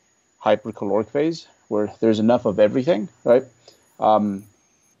a hypercaloric phase where there's enough of everything, right?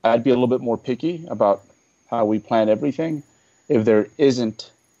 I'd be a little bit more picky about how we plan everything if there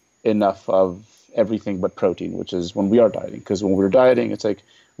isn't enough of everything but protein, which is when we are dieting. Because when we're dieting, it's like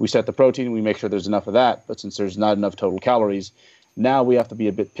we set the protein, we make sure there's enough of that. But since there's not enough total calories, now we have to be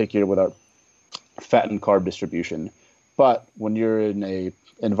a bit pickier with our fat and carb distribution. But when you're in a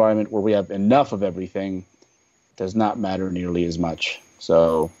environment where we have enough of everything, it does not matter nearly as much.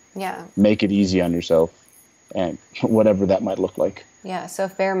 So make it easy on yourself, and whatever that might look like. Yeah, so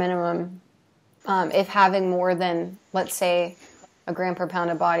if bare minimum, if having more than, let's say, a gram per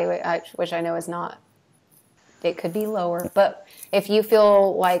pound of body weight, which I know is not, it could be lower, but if you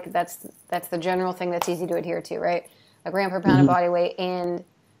feel like that's the general thing that's easy to adhere to, right? A gram per pound of body weight and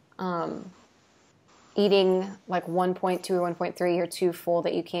eating like 1.2 or 1.3, you're too full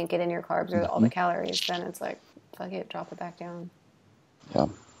that you can't get in your carbs or all the calories, then it's like, fuck it, drop it back down. Yeah.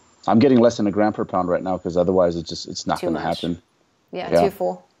 I'm getting less than a gram per pound right now because otherwise it's not going to happen. Yeah, too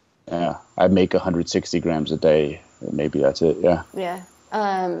full. Yeah, I make 160 grams a day. Maybe that's it. Yeah. Yeah.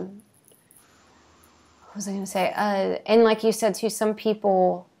 What was I going to say? And like you said too, some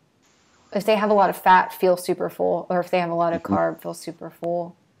people, if they have a lot of fat, feel super full, or if they have a lot of carb, feel super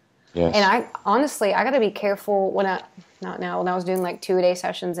full. Yes. And I honestly, I got to be careful when I was doing like 2-a-day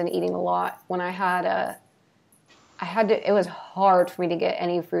sessions and eating a lot. When I had to, it was hard for me to get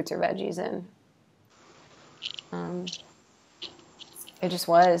any fruits or veggies in. It just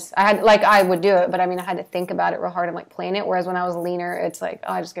was. I would do it, but I had to think about it real hard and like plan it. Whereas when I was leaner, it's like,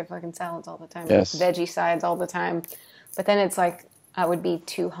 oh, I just get fucking salads all the time. Yes. Veggie sides all the time. But then it's like, I would be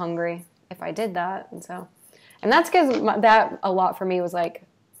too hungry if I did that. And that's because that a lot for me was like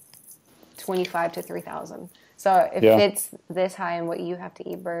 25 to 3,000. So if it's this high in what you have to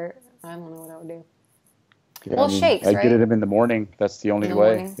eat, Bert, I don't know what I would do. Yeah, well, shakes, right? I get them in the morning. That's the only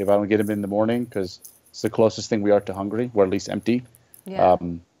way. Morning. If I don't get them in the morning, because it's the closest thing we are to hungry, or at least empty. Yeah.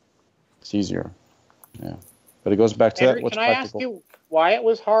 It's easier. Yeah. But it goes back to Henry, that. What's can I practical? ask you why it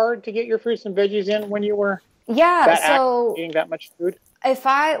was hard to get your fruits and veggies in when you were eating that much food? If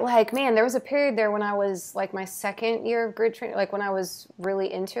there was a period there when I was like my second year of grid training, like when I was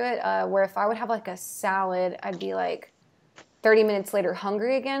really into it, where if I would have like a salad, I'd be like 30 minutes later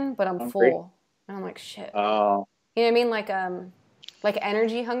hungry again, but I'm full. And I'm like, shit. Oh. You know what I mean? Like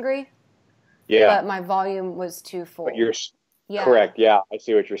energy hungry. Yeah. But my volume was too full. But you're correct. Yeah, I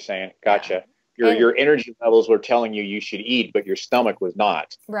see what you're saying. Gotcha. Yeah. your energy levels were telling you should eat, but your stomach was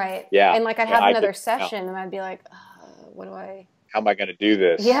not. Right. Yeah. And like I'd have another session and I'd be like, what do I? How am I going to do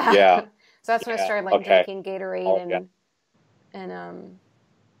this? Yeah. Yeah. So that's when I started like drinking Gatorade and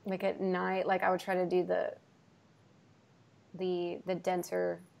like at night, like I would try to do the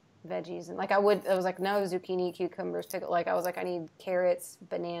denser veggies, and like I was like, no zucchini, cucumbers, like I was like, I need carrots,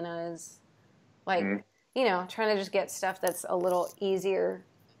 bananas, like trying to just get stuff that's a little easier.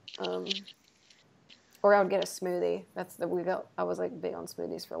 Or I would get a smoothie. I was like big on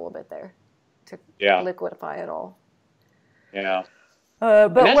smoothies for a little bit there to liquidify it all. Yeah.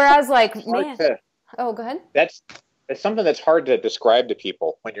 But whereas like, man, go ahead. That's something that's hard to describe to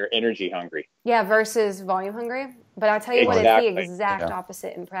people when you're energy hungry. Yeah, versus volume hungry. But I'll tell you what, it's the exact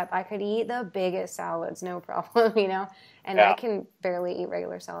opposite in prep. I could eat the biggest salads, no problem, and I can barely eat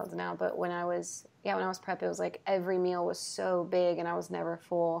regular salads now. But when I was prep, it was like every meal was so big and I was never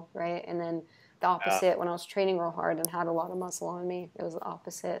full, right? And then the opposite when I was training real hard and had a lot of muscle on me, it was the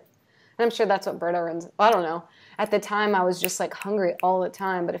opposite. And I'm sure that's what Berto runs. I don't know. At the time, I was just like hungry all the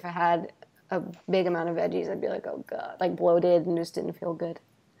time. But if I had a big amount of veggies, I'd be like, oh God, like bloated and just didn't feel good.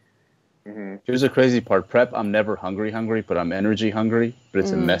 Mm-hmm. Here's the crazy part. Prep, I'm never hungry, but I'm energy hungry. But it's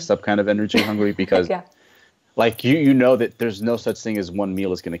a messed up kind of energy hungry because like you know that there's no such thing as one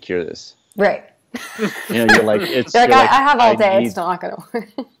meal is going to cure this. Right. You're like, I have all day. It's not going to work.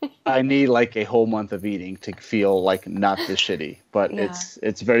 I need like a whole month of eating to feel like not this shitty. But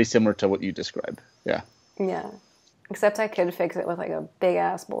it's very similar to what you described. Yeah. Yeah. Except I could fix it with like a big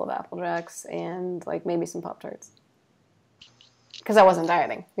ass bowl of Apple Jacks and like maybe some Pop-Tarts. Because I wasn't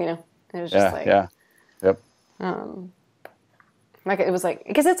dieting, It was just Yep. Like it was like,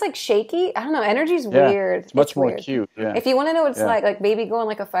 because it's like shaky. I don't know. Energy's weird. It's much more acute. Yeah. If you want to know what it's like maybe go on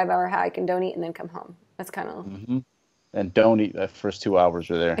like a 5-hour hike and don't eat and then come home. That's kind of. Mm-hmm. And don't eat the first 2 hours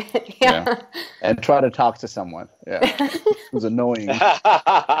you're there. Yeah. And try to talk to someone. Yeah. It was annoying.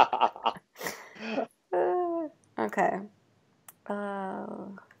 Okay. What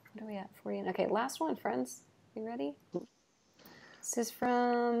are we at? 40. Okay, last one, friends. You ready? This is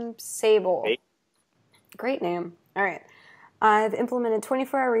from Sable. Great name. All right. I've implemented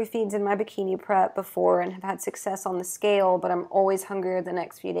 24-hour refeeds in my bikini prep before and have had success on the scale, but I'm always hungrier the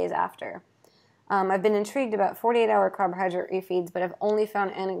next few days after. I've been intrigued about 48-hour carbohydrate refeeds, but I've only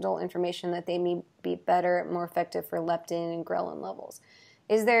found anecdotal information that they may be better, more effective for leptin and ghrelin levels.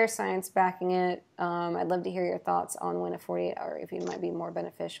 Is there science backing it? I'd love to hear your thoughts on when a 48-hour refeed might be more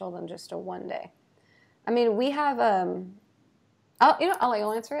beneficial than just a one-day. I mean, we have, I'll let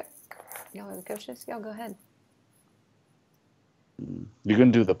y'all answer it. Y'all are the coaches. Y'all go ahead. You're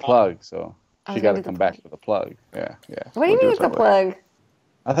going to do the plug, so you got to come back to the plug. Yeah. What do you mean with the plug?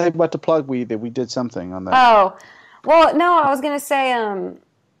 I think about the plug, we did something on that. Oh, well, no, I was going to say, now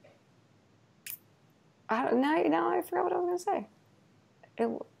I forgot what I was going to say.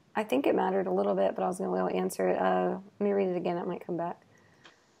 I think it mattered a little bit, but I was going to answer it. Let me read it again. It might come back.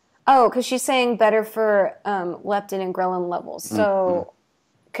 Oh, because she's saying better for leptin and ghrelin levels. So,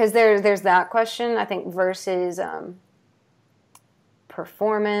 because there's that question, I think, versus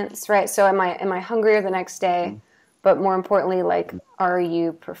performance, right? So am I hungrier the next day? But more importantly, like, are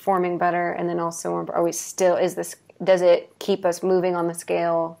you performing better? And then also, are we still, does it keep us moving on the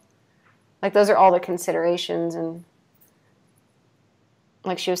scale? Like, those are all the considerations. And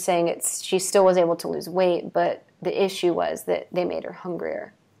like she was saying, she still was able to lose weight, but the issue was that they made her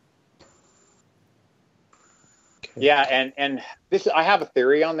hungrier. Yeah, and this, I have a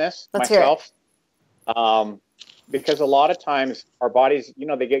theory on this myself. Because a lot of times our bodies,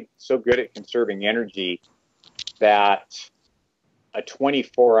 they get so good at conserving energy that a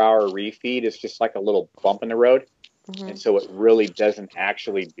 24-hour refeed is just like a little bump in the road. Mm-hmm. And so it really doesn't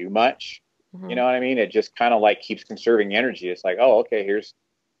actually do much. Mm-hmm. You know what I mean? It just kind of like keeps conserving energy. It's like, oh, okay, here's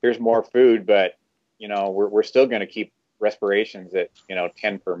more food, but we're still going to keep respirations at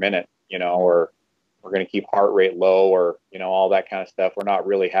 10 per minute, or we're going to keep heart rate low, or all that kind of stuff. We're not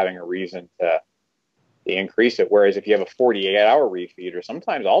really having a reason to increase it. Whereas if you have a 48-hour refeed, or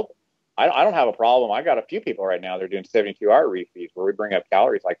sometimes I don't have a problem. I got a few people right now, they're doing 72-hour refeeds where we bring up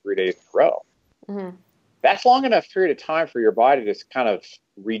calories like 3 days in a row. Mm-hmm. That's long enough period of time for your body to kind of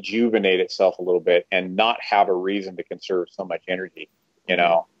rejuvenate itself a little bit and not have a reason to conserve so much energy,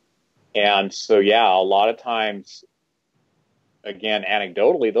 And so, a lot of times, again,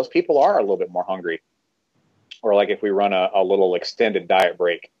 anecdotally, those people are a little bit more hungry. Or like if we run a little extended diet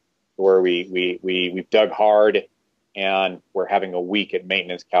break where we've dug hard and we're having a week at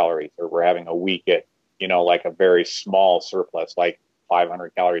maintenance calories, or we're having a week at, like a very small surplus, like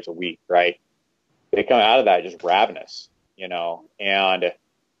 500 calories a week, right? They come out of that just ravenous, and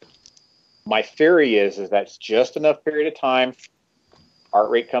my theory is that's just enough period of time. Heart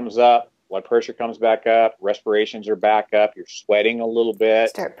rate comes up, blood pressure comes back up, respirations are back up, you're sweating a little bit.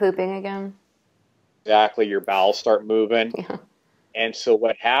 Start pooping again. Exactly, your bowels start moving. Yeah. And so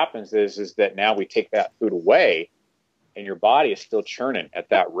what happens is that now we take that food away and your body is still churning at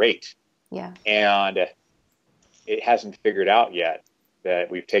that rate. Yeah. And it hasn't figured out yet that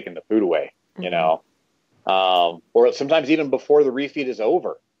we've taken the food away, you know. Or sometimes even before the refeed is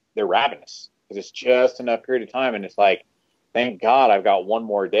over, they're ravenous because it's just enough period of time. And it's like, thank God I've got one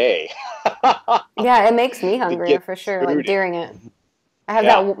more day. Yeah, it makes me hungrier for sure, like during it. I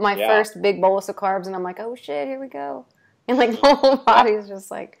have my first big bolus of carbs and I'm like, oh shit, here we go. And like the whole body's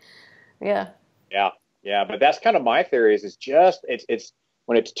just like, yeah. Yeah. But that's kind of my theory is it's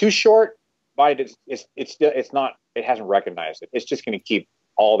when it's too short, body it's not, it hasn't recognized it. It's just going to keep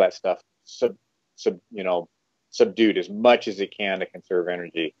all that stuff subdued as much as it can to conserve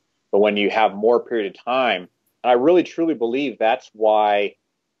energy. But when you have more period of time, and I really truly believe that's why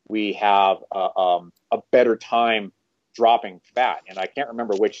we have a better time dropping fat. And I can't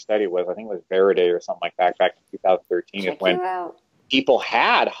remember which study it was. I think it was Veraday or something like that back in 2013. Check when people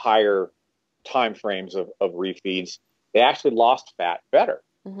had higher time frames of refeeds, they actually lost fat better.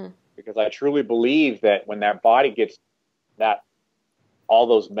 Because I truly believe that when that body gets all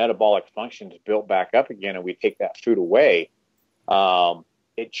those metabolic functions built back up again and we take that food away,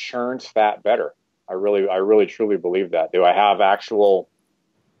 it churns fat better. I really truly believe that. Do I have actual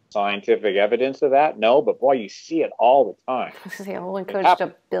scientific evidence of that? No, but boy, you see it all the time. I only coached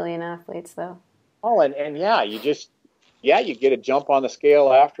a billion athletes though. Oh, and yeah, you get a jump on the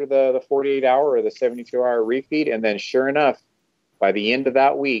scale after the 48-hour or the 72-hour refeed, and then sure enough, by the end of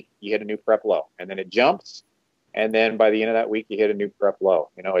that week, you hit a new prep low, and then it jumps, and then by the end of that week, you hit a new prep low.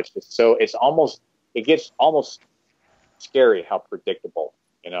 You know, it's just so it gets almost scary how predictable,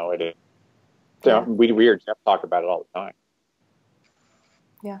 you know, it is. Yeah. We hear Jeff talk about it all the time.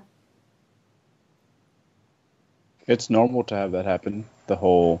 Yeah. It's normal to have that happen. The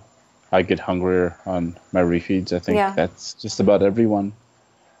whole, I get hungrier on my refeeds. I think that's just about everyone.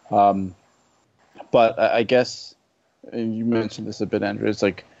 But I guess, and you mentioned this a bit, Andrea, it's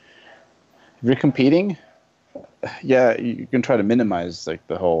like, if you're competing, yeah, you can try to minimize like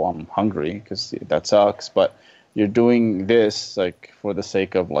the whole I'm hungry because that sucks. But you're doing this like for the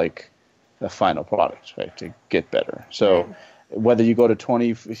sake of like the final product, right? To get better. So whether you go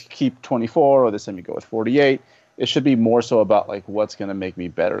to keep 24 or this time you go with 48, it should be more so about like what's going to make me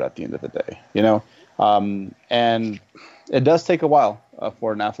better at the end of the day, you know? And it does take a while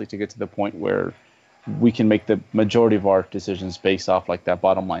for an athlete to get to the point where we can make the majority of our decisions based off like that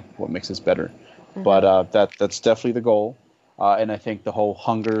bottom line, what makes us better. But that's definitely the goal. And I think the whole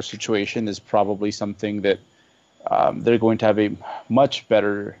hunger situation is probably something that they're going to have much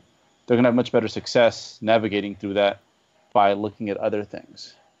better success navigating through that by looking at other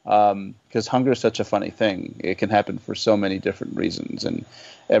things. Because hunger is such a funny thing. It can happen for so many different reasons, and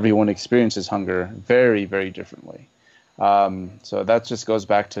everyone experiences hunger very, very differently. So that just goes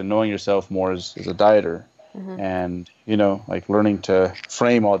back to knowing yourself more as a dieter, and, you know, like learning to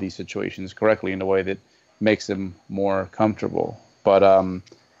frame all these situations correctly in a way that makes them more comfortable. But I mean,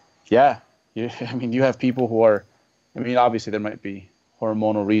 you have people who are, I mean, obviously there might be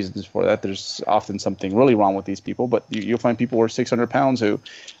hormonal reasons for that. There's often something really wrong with these people, but you'll find people who are 600 pounds who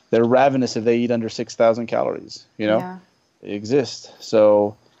they're ravenous if they eat under 6,000 calories, you know, they exist.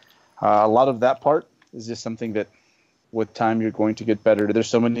 So a lot of that part is just something that with time you're going to get better. There's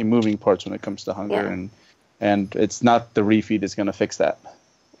so many moving parts when it comes to hunger, and it's not the refeed that's going to fix that.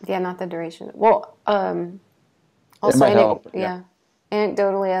 Yeah, not the duration. Well, also it might help.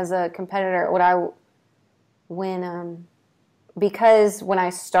 Anecdotally, as a competitor, because when I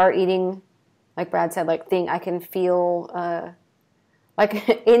start eating, like Brad said, like I can feel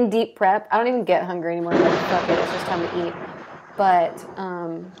like in deep prep, I don't even get hungry anymore. Like, fuck it, it's just time to eat. But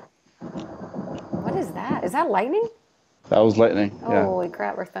what is that? Is that lightning? That was lightning. Oh, holy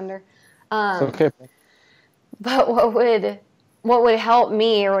crap, we're thunder. It's okay. But what would help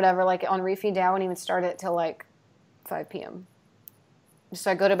me or whatever, like on refeed day, I wouldn't even start it till like 5 p.m.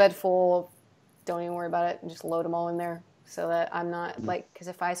 So I go to bed full, don't even worry about it, and just load them all in there so that I'm not like, because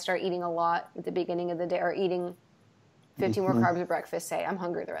if I start eating a lot at the beginning of the day or eating 15 more carbs at breakfast, say I'm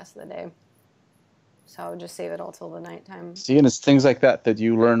hungry the rest of the day. So I would just save it all till the nighttime. See, and it's things like that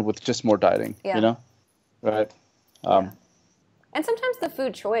you learn with just more dieting, you know? Right. And sometimes the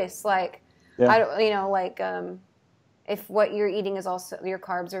food choice, like, if what you're eating is also, your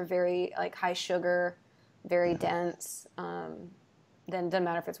carbs are very like high sugar, very dense, then it doesn't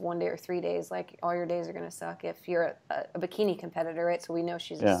matter if it's 1 day or 3 days. Like, all your days are going to suck if you're a bikini competitor, right? So we know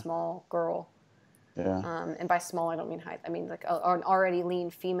she's a small girl. Yeah. And by small, I don't mean height. I mean, like, an already lean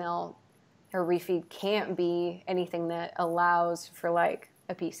female, her refeed can't be anything that allows for, like,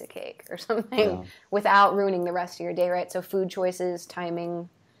 a piece of cake or something without ruining the rest of your day, right? So food choices, timing.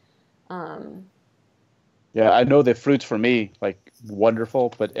 Yeah, I know that fruits for me, like,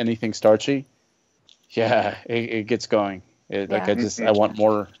 wonderful, but anything starchy, it gets going. Like, I want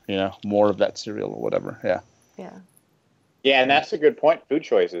more, more of that cereal or whatever. Yeah. Yeah, and that's a good point. Food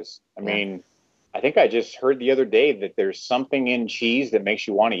choices. I mean, I think I just heard the other day that there's something in cheese that makes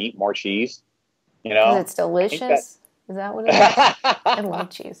you want to eat more cheese. Because it's delicious. Is that what it is? I love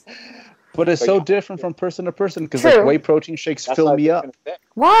cheese. But it's so different from person to person because like whey protein shakes fill me up.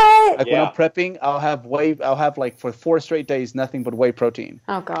 What? Like when I'm prepping, I'll have like for 4 straight days nothing but whey protein.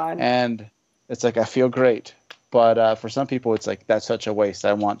 Oh God. And it's like I feel great, but for some people it's like that's such a waste.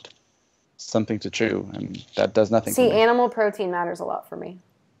 I want something to chew, and that does nothing. See, for me. animal protein matters a lot for me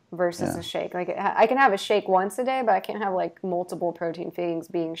versus a shake. Like I can have a shake once a day, but I can't have like multiple protein feedings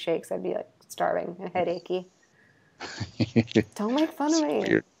being shakes. I'd be like starving and headachy. Don't make fun of me.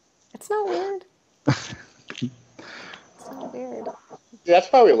 Weird. It's not weird. It's not weird.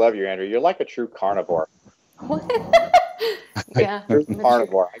 That's why we love you, Andrew. You're like a true carnivore. What? Yeah. True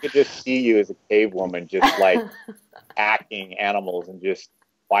carnivore. I could just see you as a cave woman, just like hacking animals and just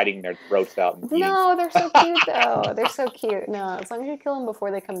biting their throats out. And no, they're so cute though. They're so cute. No, as long as you kill them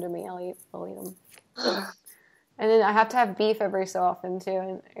before they come to me, I'll eat them. And then I have to have beef every so often too.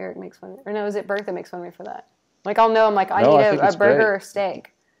 And Eric makes fun of me. Or no, is it Bert that makes fun of me for that? Like I'll know I'm like I need a burger or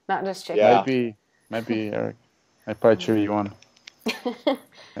steak, not just chicken. Yeah. Might be Eric. I'd probably cheer you on. I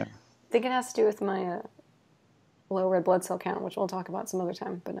think it has to do with my low red blood cell count, which we'll talk about some other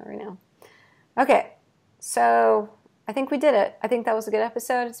time, but not right now. Okay, so I think we did it. I think that was a good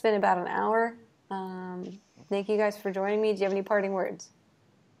episode. It's been about an hour. Thank you guys for joining me. Do you have any parting words?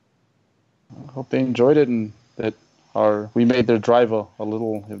 I hope they enjoyed it and that we made their drive a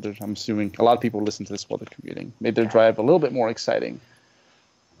little, I'm assuming a lot of people listen to this while they're commuting, made their drive a little bit more exciting.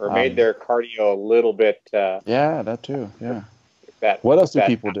 Or made their cardio a little bit... yeah, that too, yeah. What else do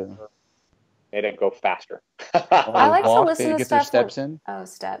people do? Made it go faster. I like to listen to get stuff. Their steps in? Oh,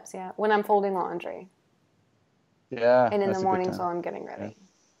 steps, yeah. When I'm folding laundry. Yeah. And in the mornings while I'm getting ready.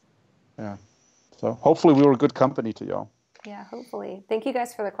 Yeah. So hopefully we were good company to y'all. Yeah, hopefully. Thank you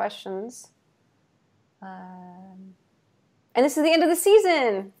guys for the questions. And this is the end of the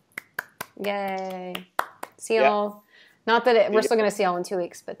season. Yay. See y'all. Not that we're still going to see y'all in 2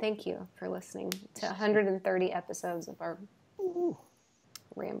 weeks, but thank you for listening to 130 episodes of our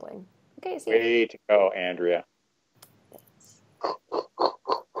rambling. Okay, see you. Way to go, Andrea.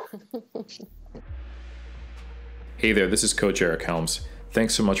 Hey there, this is Coach Eric Helms.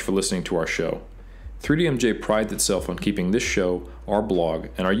 Thanks so much for listening to our show. 3DMJ prides itself on keeping this show, our blog,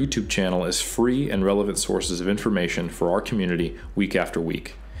 and our YouTube channel as free and relevant sources of information for our community week after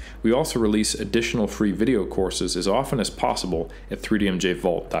week. We also release additional free video courses as often as possible at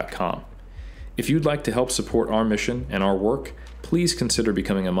 3dmjvault.com. If you'd like to help support our mission and our work, please consider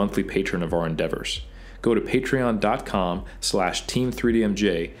becoming a monthly patron of our endeavors. Go to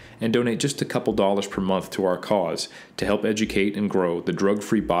patreon.com/team3dmj and donate just a couple dollars per month to our cause to help educate and grow the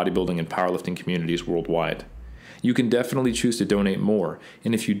drug-free bodybuilding and powerlifting communities worldwide. You can definitely choose to donate more,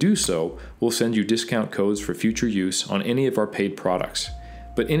 and if you do so, we'll send you discount codes for future use on any of our paid products.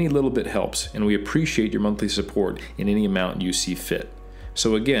 But any little bit helps, and we appreciate your monthly support in any amount you see fit.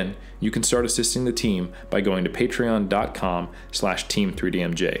 So again, you can start assisting the team by going to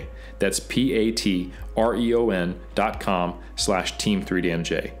patreon.com/team3dmj. That's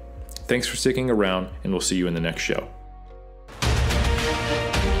patreon.com/team3dmj. Thanks for sticking around, and we'll see you in the next show.